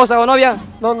a una esposa o novia?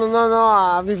 No,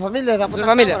 a mi familia. ¿A tu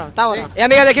familia? Tábora. ¿Y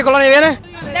amiga de qué colonia viene?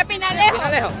 De Pinalejo.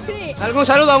 Pinalejo. Sí. ¿Algún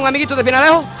saludo a un amiguito de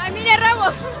Pinalejo? A Mire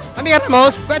Ramos. Amiga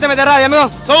Ramos, cuéntame de radio,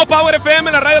 amigo. Somos Power FM,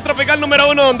 la radio tropical número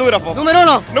 1 de Honduras, po. ¿Número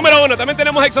 1? Número 1. También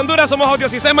tenemos Ex Honduras, somos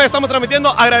Audiosistema y estamos transmitiendo.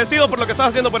 Agradecidos por lo que estás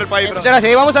haciendo por el país, bro. Muchas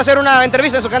gracias. Y vamos a hacer una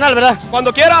entrevista en su canal, ¿verdad?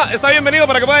 Cuando quiera, está bienvenido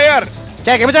para que pueda llegar.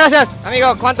 Cheque, muchas gracias.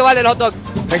 Amigo, ¿cuánto vale el hot dog?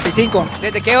 25.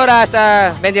 ¿Desde qué hora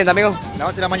está vendiendo, amigo? Las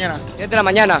 11 de la mañana. 10 de la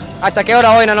mañana. ¿Hasta qué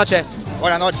hora hoy en la noche?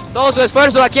 Buenas noches. Todo su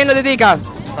esfuerzo, ¿a quién lo dedica?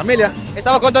 Familia.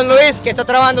 Estamos con don Luis, que está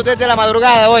trabajando desde la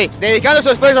madrugada hoy, dedicando su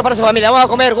esfuerzo para su familia. Vamos a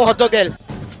comer un hot dog de él.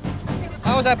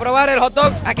 Vamos a probar el hot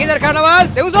dog aquí del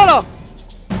carnaval. ¿De un solo?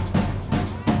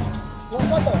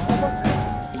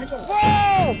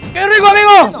 ¡Qué rico,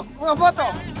 amigo! Una foto.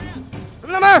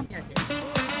 Una más.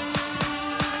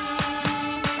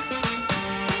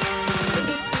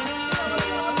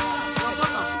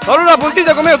 Solo una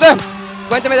puntita conmigo usted.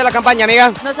 Cuénteme de la campaña,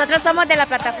 amiga. Nosotros somos de la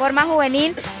plataforma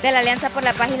juvenil de la Alianza por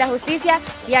la Paz y la Justicia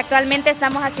y actualmente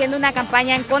estamos haciendo una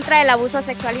campaña en contra del abuso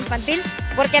sexual infantil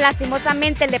porque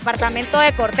lastimosamente el departamento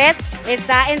de Cortés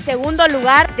está en segundo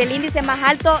lugar del índice más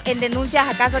alto en denuncias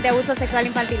a casos de abuso sexual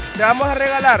infantil. Te vamos a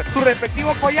regalar tu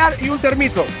respectivo collar y un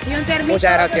termito.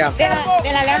 Muchas gracias. De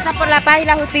la Alianza por la Paz y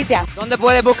la Justicia. ¿Dónde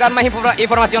puede buscar más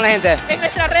información la gente? En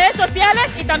nuestras redes sociales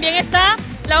y también está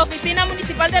La Oficina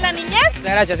Municipal de la Niñez.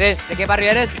 Muchas gracias, ¿sí? ¿De qué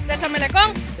barrio eres? De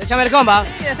Chamelecón. ¿De Chamelecón, va?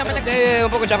 Sí, de Chamelecón. Usted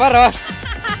un poco chaparro, va.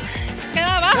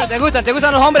 Queda abajo. ¿Te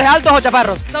gustan los hombres altos o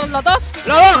chaparros? Los dos.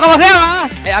 Los dos, como sea,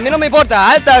 va. A mí no me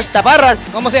importa, altas, chaparras,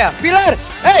 como sea. Pilar,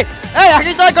 ¡ey! Aquí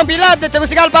estoy con Pilar de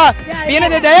Tegucigalpa. ¿Viene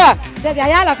desde allá? Desde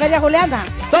allá, la feria Juliana.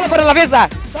 ¿Solo para la fiesta?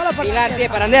 Solo por Pilar, sí,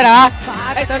 parandera,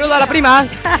 ¿va? Saludo a la prima,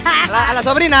 a la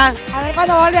sobrina. A ver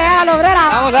cuándo vuelve a la obrera.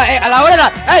 Vamos a la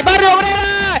obrera. ¡Ey, barrio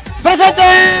obrera! ¡Presente!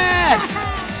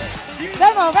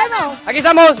 Vemos, vemos. Aquí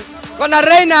estamos con las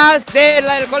reinas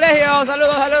del colegio.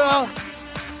 Saludos, saludos.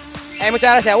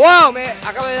 Muchas gracias. ¡Wow! Me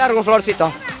acabo de dar un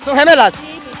florcito. ¿Son gemelas? Sí,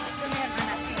 son mis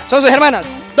hermanas. ¿Son sus hermanas?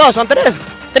 ¿Dos? ¿Son tres?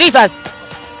 ¿Trizas?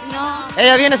 No.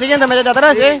 Ella viene siguiéndome desde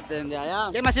atrás, ¿eh? Desde allá.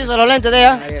 ¿Qué más hizo los lentes de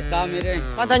ella? Ahí está, miren.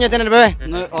 ¿Cuántos años tiene el bebé?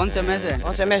 11 meses.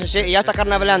 11 meses, sí. Y ya está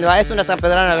carnavalando. ¿Va? Es una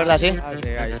sanpedrana, ¿verdad? Sí. Ah, sí,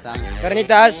 ahí está.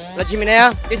 Carnitas, la chimenea.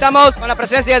 Aquí estamos con la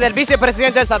presencia del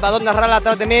vicepresidente Salvador Narral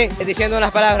atrás de mí, diciendo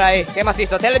unas palabras ahí. ¿Qué más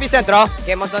hizo? Televicentro.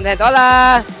 ¿Qué montón de gente?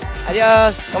 ¡Hola!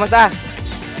 Adiós. ¿Cómo está?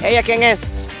 ¿Ella quién es?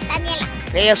 Daniela.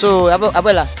 ¿Ella es su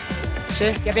abuela?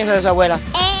 Sí. ¿Qué piensa de su abuela?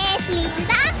 Es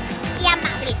linda y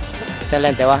amable.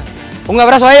 Excelente, va. Un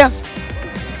abrazo a ella.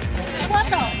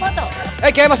 Foto.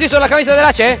 ¿Qué más hizo la camisa del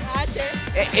H?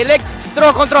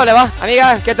 Electrocontroles, va.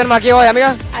 Amiga, ¿qué tenemos aquí hoy,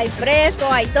 amiga? Hay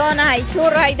fresco, hay donas, hay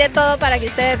churros, hay de todo para que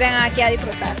ustedes vengan aquí a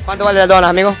disfrutar. ¿Cuánto vale la dona,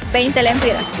 amigo? 20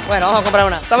 lempiras. Bueno, vamos a comprar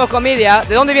una. Estamos con Midia.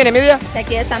 ¿De dónde viene Midia? De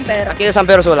aquí de San Pedro. Aquí de San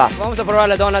Pedro Sula. Vamos a probar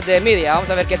las donas de Midia. Vamos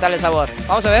a ver qué tal el sabor.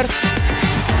 Vamos a ver.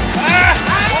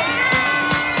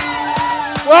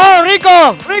 ¡Wow!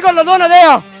 ¡Rico! ¡Rico las donas de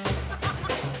ella!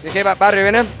 ¿De qué barrio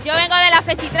vienen? Yo vengo de la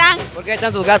Festitrán. ¿Por qué hay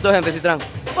tantos gatos en Festitrán?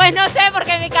 Pues no sé,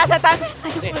 porque en mi casa también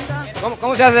hay un montón.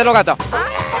 ¿Cómo se hace de los gatos?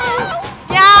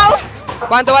 ¡Miau!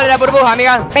 ¿Cuánto vale la burbuja,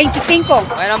 amiga? 25.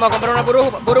 Bueno, vamos a comprar una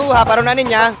burbuja para una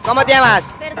niña. ¿Cómo te llamas?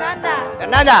 Fernanda.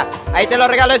 Fernanda, ahí te lo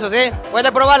regalo eso, ¿sí?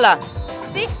 ¿Puedes probarla?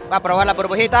 Sí. Va a probar la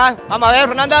burbujita. Vamos a ver,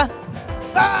 Fernanda.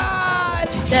 ¡Ay!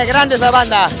 ¡Qué grande esa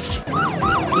banda!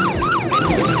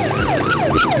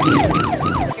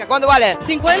 ¿Cuánto vale?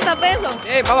 50 pesos. Sí,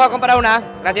 vamos a comprar una.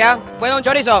 Gracias. ¿Puede un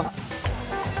chorizo?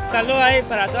 Saludos ahí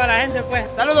para toda la gente, pues.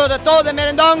 Saludos de todos de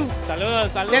Merendón.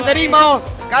 Saludos. Senderismo.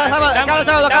 Cada sábado,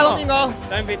 cada domingo.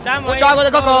 Lo invitamos. Mucho agua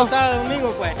de coco. Sábado,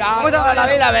 domingo, pues. ¿Cómo está la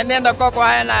vida vendiendo coco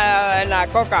en la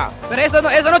coca. Pero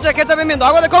esa noche, ¿qué estás bebiendo?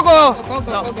 ¿Agua de coco?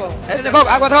 Coco. Es de coco,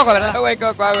 agua de coco, ¿verdad? Agua de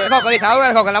coco, agua de coco, dice, agua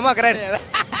de coco, la vamos a creer.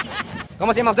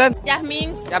 ¿Cómo se llama usted?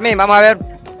 Yasmín. Yasmín, vamos a ver.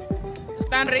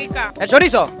 Tan rica. ¿El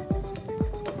chorizo?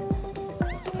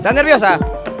 ¿Estás nerviosa?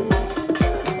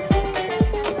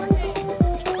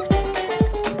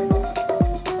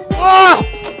 ¡Oh!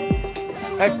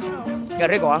 Qué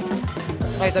rico,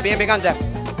 ¿eh? Está bien picante.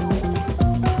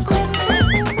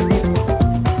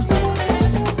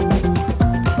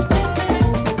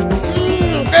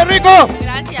 ¡Qué rico!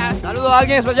 Gracias. ¿Saludos a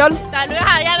alguien especial? Saludos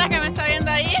a Diana que me está viendo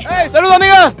ahí. ¡Hey, saludos,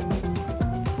 amiga!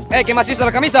 ¿Qué más hizo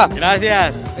la camisa?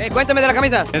 Gracias. Cuéntame de la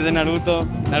camisa. Es de Naruto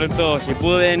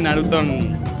Shippuden, Naruto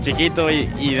chiquito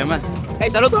y demás.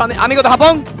 Saludos, amigos de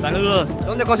Japón. Saludos.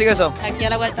 ¿Dónde consigues eso? Aquí a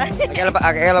la vuelta. Aquí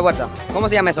a la puerta. ¿Cómo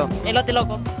se llama eso? Elote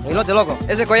loco. Elote loco.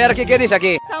 Ese collar aquí, ¿qué dice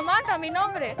aquí? Samantha, mi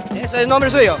nombre. ¿Ese es el nombre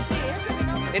suyo? Sí, ese es mi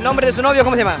nombre. ¿El nombre de su novio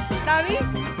cómo se llama? David.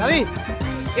 David.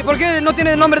 ¿Y por qué no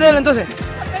tiene el nombre de él entonces?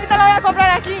 Porque ahorita lo voy a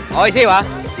comprar aquí. Hoy sí, va. Hoy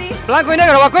sí. Blanco y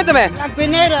negro, va, cuénteme. Blanco y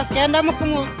negro, que andamos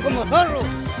como zorro.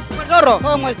 ¿Como el zorro?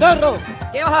 Como el zorro.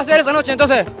 ¿Qué vas a hacer esa noche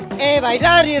entonces?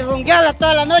 Bailar y runguearla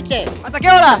toda la noche. ¿Hasta qué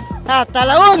hora? Hasta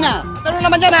la 1. ¡Hasta la 1 de la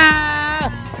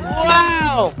mañana!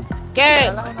 ¡Wow!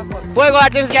 ¿Qué? Fuegos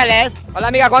artificiales. Hola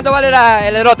amiga, ¿cuánto vale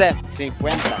el elote?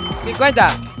 50. 50.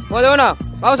 ¿Puede uno?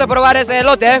 Vamos a probar ese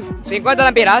elote. 50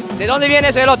 lempiras. ¿De dónde viene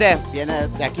ese elote? Viene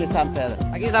de aquí San Pedro.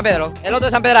 Aquí de San Pedro. Elote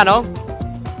de San Pedrano.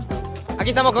 Aquí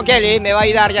estamos con Kelly. Me va a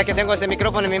ayudar ya que tengo ese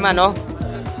micrófono en mi mano.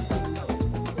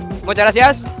 Muchas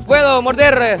gracias. ¿Puedo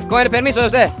morder con el permiso de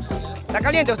usted? ¿Está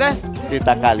caliente usted? Sí,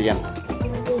 está caliente.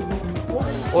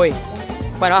 Uy.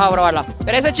 Bueno, vamos a probarla.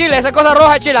 Pero ese chile, esa cosa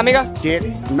roja es chile, amiga.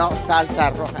 Chile, no,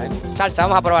 salsa roja. Salsa,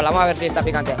 vamos a probarla. Vamos a ver si está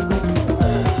picante.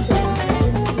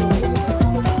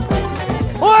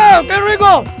 ¡Wow! ¡Qué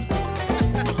rico!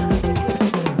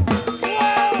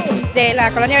 De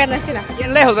la colonia Bernardina.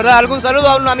 Bien lejos, ¿verdad? ¿Algún saludo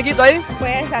a un amiguito ahí?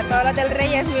 Pues a todos los del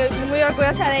Reyes, muy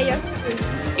orgullosa de ellos.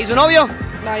 ¿Y su novio?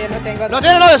 No, yo no tengo. ¿No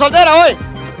tiene novio? ¿Soltera hoy?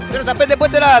 Pero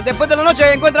después de la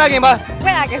noche encuentra a alguien, ¿va?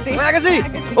 Pueda que sí. ¿Pueda que sí?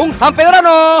 ¡Un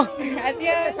sanpedrano!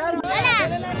 Adiós.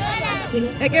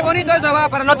 Hola. Qué bonito eso, va,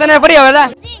 para no tener frío,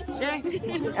 ¿verdad? Sí.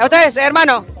 ¿Usted es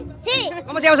hermano? Sí.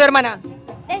 ¿Cómo se llama su hermana?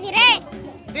 Desiree.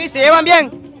 Sí, ¿se llevan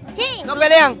bien? Sí. ¿No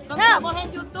pelean? No. Estamos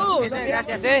en YouTube.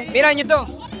 Gracias, ¿eh? Mira en YouTube.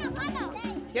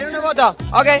 ¿Quiere una foto?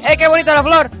 Ok, qué bonita la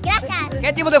flor. Gracias.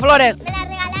 ¿Qué tipo de flores? Me la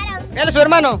regalaron. Él es su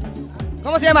hermano.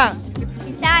 ¿Cómo se llama?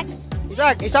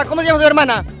 Isaac, ¿cómo se llama su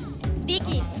hermana?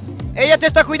 Vicky. ¿Ella te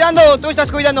está cuidando o tú estás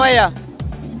cuidando a ella?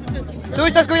 ¿Tú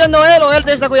estás cuidando a él o él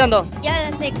te está cuidando? Yo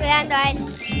estoy cuidando a él.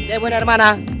 Qué buena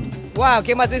hermana. Wow,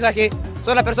 ¿qué más dices aquí?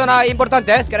 Son las personas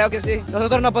importantes, creo que sí.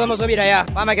 Nosotros no podemos subir allá.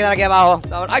 Vamos a quedar aquí abajo.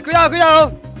 ¡Ay, cuidado,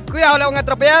 cuidado! Cuidado, le van a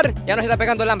atropellar. Ya nos está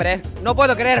pegando el hambre, ¿eh? No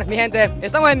puedo creer, mi gente.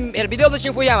 Estamos en el video de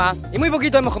Shin Fujiyama y muy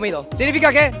poquito hemos comido.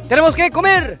 Significa que tenemos que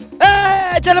comer.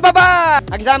 ¡Échale, papá!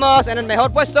 Aquí estamos en el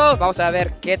mejor puesto. Vamos a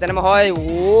ver qué tenemos hoy.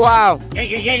 ¡Wow!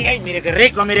 ¡Ey! Mire qué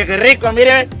rico,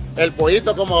 mire. El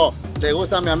pollito como le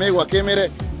gusta a mi amigo aquí, mire.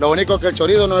 Lo único que el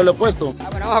chorizo no lo he puesto.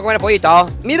 Bueno, vamos a comer el pollito.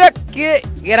 Mira qué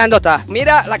grandota.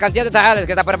 Mira la cantidad de tajales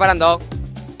que está preparando.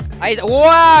 Ahí está.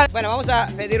 ¡Wow! Bueno, vamos a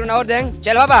pedir una orden.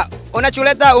 Chel Papa, una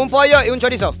chuleta, un pollo y un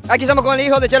chorizo. Aquí estamos con el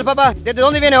hijo de Chel Papa. ¿Desde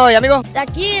dónde viene hoy, amigo? De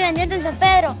aquí, vendiendo en San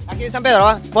Pedro. Aquí en San Pedro,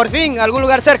 ¿va? Por fin, algún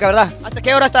lugar cerca, ¿verdad? ¿Hasta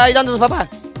qué hora está ayudando a su papá?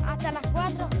 Hasta las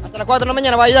 4. Hasta las 4 de la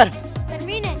mañana va a ayudar.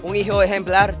 Termine. Un hijo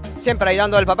ejemplar, siempre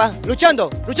ayudando al papá. Luchando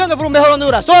por un mejor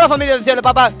Honduras. Toda la familia de Chel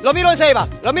Papa. Lo miro en Ceiba,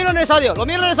 lo miro en el estadio, lo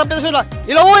miro en San Pedro Sula.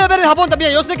 Y lo voy a ver en Japón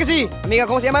también, yo sé que sí. Amiga,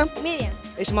 ¿cómo se llama? Miriam.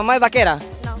 ¿Y su mamá es vaquera?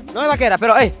 No. No es vaquera,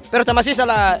 pero está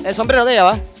maciza el sombrero de ella,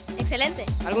 ¿va? Excelente.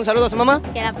 ¿Algún saludo a su mamá?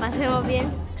 Que la pasemos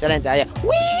bien. Excelente, allá.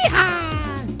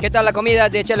 ¿Qué tal la comida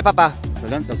de Chel Papa?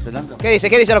 Excelente. ¿Qué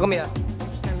dice la comida?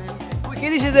 Excelente. ¿Qué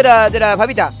dice de la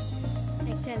papita?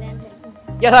 Excelente.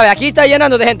 Ya sabe, aquí está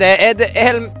llenando de gente. Es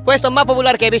el puesto más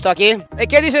popular que he visto aquí.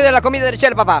 ¿Qué dice de la comida de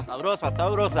Chel Papa?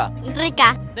 Sabrosa.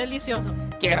 Rica. Delicioso.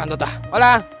 Qué grandota.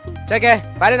 Hola. Cheque.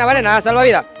 Valena,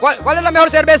 salvavidas. ¿Cuál es la mejor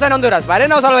cerveza en Honduras?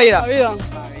 ¿Valena o salvavidas?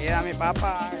 Salvavidas, mi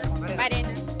papá. Varena.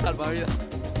 Salvavidas.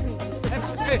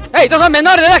 ¡Ey, todos son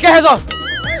menores de edad! ¿Qué es eso?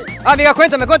 Amiga,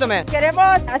 cuéntame. Queremos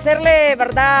hacerle,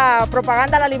 verdad,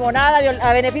 propaganda a la limonada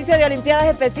a beneficio de Olimpiadas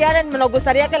Especiales. Nos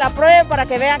gustaría que la prueben para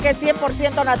que vean que es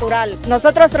 100% natural.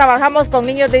 Nosotros trabajamos con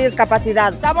niños de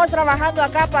discapacidad. Estamos trabajando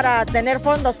acá para tener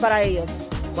fondos para ellos.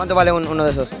 ¿Cuánto vale uno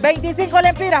de esos? 25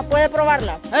 lempiras, puede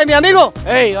probarla. ¡Ey, mi amigo!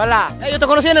 ¡Ey, hola! Yo te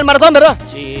conocí en el maratón, ¿verdad?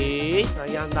 Sí,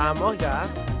 ahí andamos ya.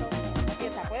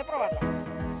 Puede probarla.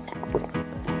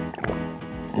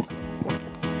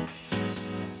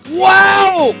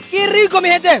 ¡Wow! ¡Qué rico, mi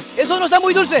gente! Eso no está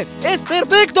muy dulce. ¡Es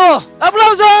perfecto!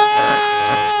 ¡Aplausos!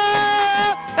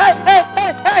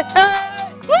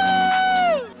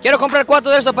 Quiero comprar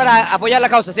 4 de estos para apoyar la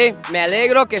causa, ¿sí? Me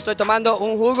alegro que estoy tomando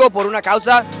un jugo por una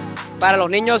causa para los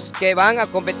niños que van a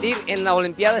competir en las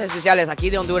Olimpiadas Especiales aquí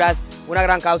de Honduras. Una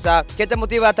gran causa. ¿Qué te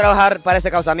motiva a trabajar para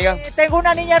esta causa, amiga? Tengo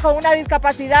una niña con una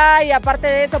discapacidad y aparte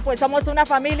de eso, pues somos una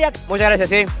familia. Muchas gracias,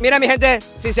 sí. Mira, mi gente,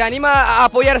 si se anima a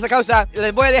apoyar esta causa,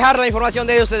 les voy a dejar la información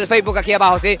de ellos desde Facebook aquí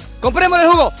abajo, ¿sí? ¡Compremos el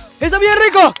jugo! ¡Está bien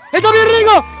rico! ¡Está bien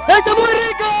rico! ¡Está muy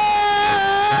rico!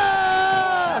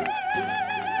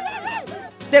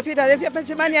 De Filadelfia,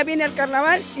 Pensilvania, vine al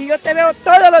carnaval y yo te veo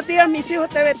todos los días, mis hijos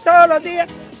te ven todos los días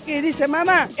y dice,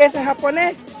 mamá, ese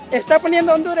japonés está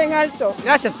poniendo Honduras en alto.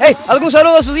 Gracias. Hey, ¿algún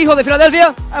saludo a sus hijos de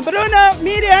Filadelfia? A Bruno,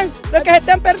 Miriam, los que se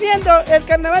están perdiendo el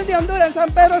carnaval de Honduras en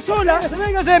San Pedro Sula.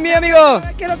 Véngase, mi amigo.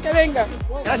 Quiero que vengan.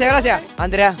 Gracias.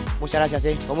 Andrea, muchas gracias,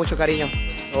 sí. Con mucho cariño.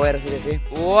 Lo voy a recibir, sí.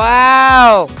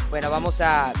 ¡Wow! Bueno, vamos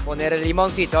a poner el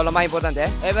limoncito, lo más importante, ¿eh?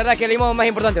 Es verdad que el limón es más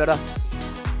importante, ¿verdad?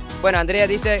 Bueno, Andrea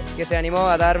dice que se animó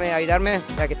a ayudarme,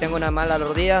 ya que tengo una mala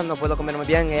rodilla, no puedo comer muy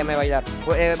bien, ella me va a ayudar.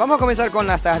 Pues, vamos a comenzar con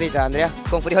las tajaditas, Andrea,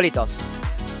 con frijolitos.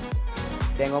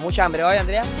 Tengo mucha hambre hoy,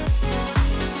 Andrea.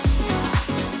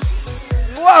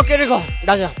 ¡Wow, qué rico!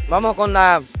 Gracias. Vamos con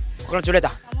la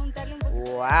chuleta.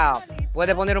 ¡Wow!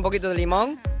 ¿Puedes poner un poquito de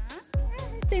limón?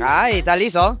 ¡Ay, está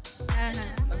liso! Ajá.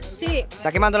 Sí.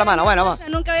 Está quemando la mano, bueno, vamos.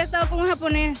 Nunca había estado con un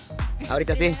japonés.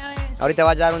 Ahorita sí. Ahorita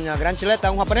va a dar una gran chuleta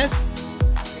a un japonés.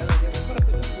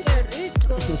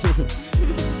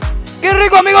 ¡Qué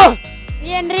rico, amigo!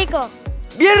 Bien rico.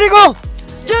 ¡Bien rico!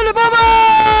 ¡Chile,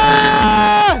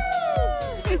 papá!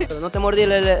 Pero no te mordí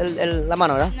la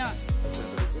mano, ¿verdad? No.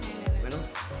 Bueno.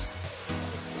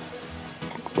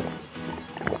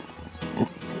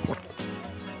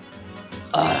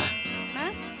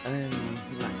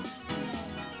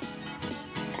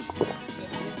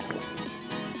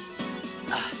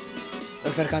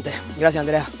 Refrescante. Gracias,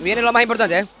 Andrea. Viene lo más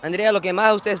importante, ¿eh? Andrea, lo que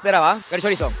más usted esperaba, el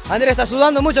chorizo. Andrea, está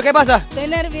sudando mucho, ¿qué pasa? Estoy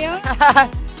nervioso.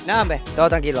 No, hombre, todo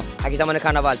tranquilo. Aquí estamos en el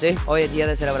carnaval, ¿sí? Hoy es día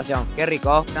de celebración. Qué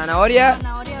rico. Zanahoria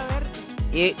verde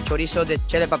y chorizo de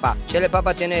Chele Papa. Chele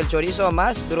Papa tiene el chorizo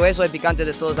más grueso y picante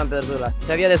de todo San Pedro Sula.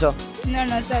 ¿Sabía de eso?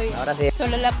 No sabía. Ahora sí.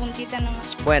 Solo la puntita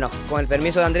nomás. Bueno, con el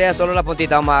permiso de Andrea, solo la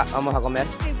puntita vamos a comer.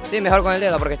 Sí, mejor con el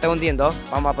dedo porque está hundiendo.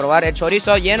 Vamos a probar el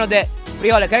chorizo lleno de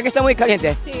frijoles. ¿Crees que está muy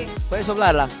caliente? Sí. Puedes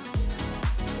soplarla.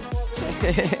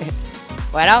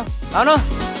 Bueno, vámonos.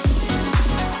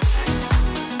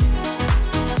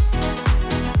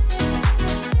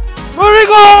 ¡Muy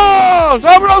rico!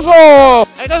 ¡Sabroso!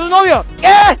 Ahí está su novio.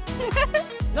 ¿Qué?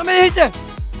 ¿No me dijiste?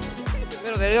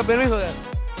 Pero te dio permiso de...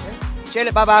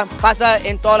 Chele Papa pasa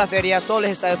en todas las ferias, todos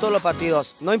los estadios, todos los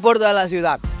partidos. No importa la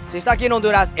ciudad. Si está aquí en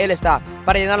Honduras, él está.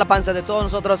 Para llenar la panza de todos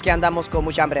nosotros que andamos con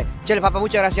mucha hambre. Chele Papa,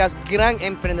 muchas gracias. Gran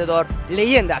emprendedor,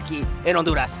 leyenda aquí en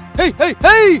Honduras. ¡Hey, hey,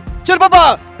 hey! ¡Chele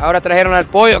Papa! Ahora trajeron el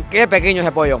pollo. Qué pequeño es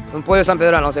el pollo. Un pollo San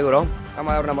Pedro, no seguro.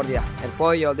 Vamos a dar una mordida. El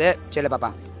pollo de Chele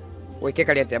Papa. Uy, qué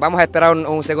caliente. Vamos a esperar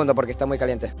un segundo porque está muy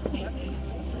caliente.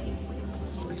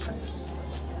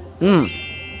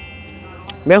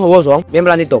 Bien jugoso, bien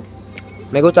blandito.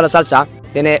 Me gusta la salsa.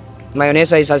 Tiene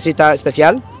mayonesa y salsita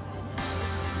especial.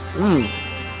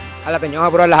 Jalapeño, vamos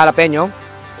a probar la jalapeño.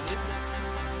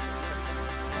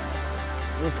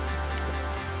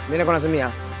 Viene con la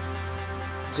semilla.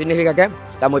 ¿Significa qué?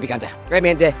 Está muy picante.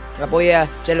 Realmente, apoya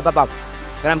Chele Papa.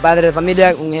 Gran padre de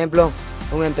familia, un ejemplo,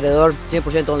 un emprendedor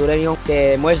 100% hondureño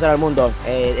que muestra al mundo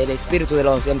el espíritu de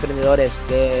los emprendedores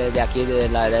de aquí,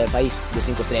 del país de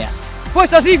 5 estrellas.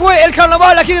 Pues así fue el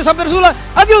carnaval aquí de San Pedro Sula.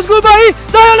 Adiós, goodbye,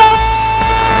 sayonara.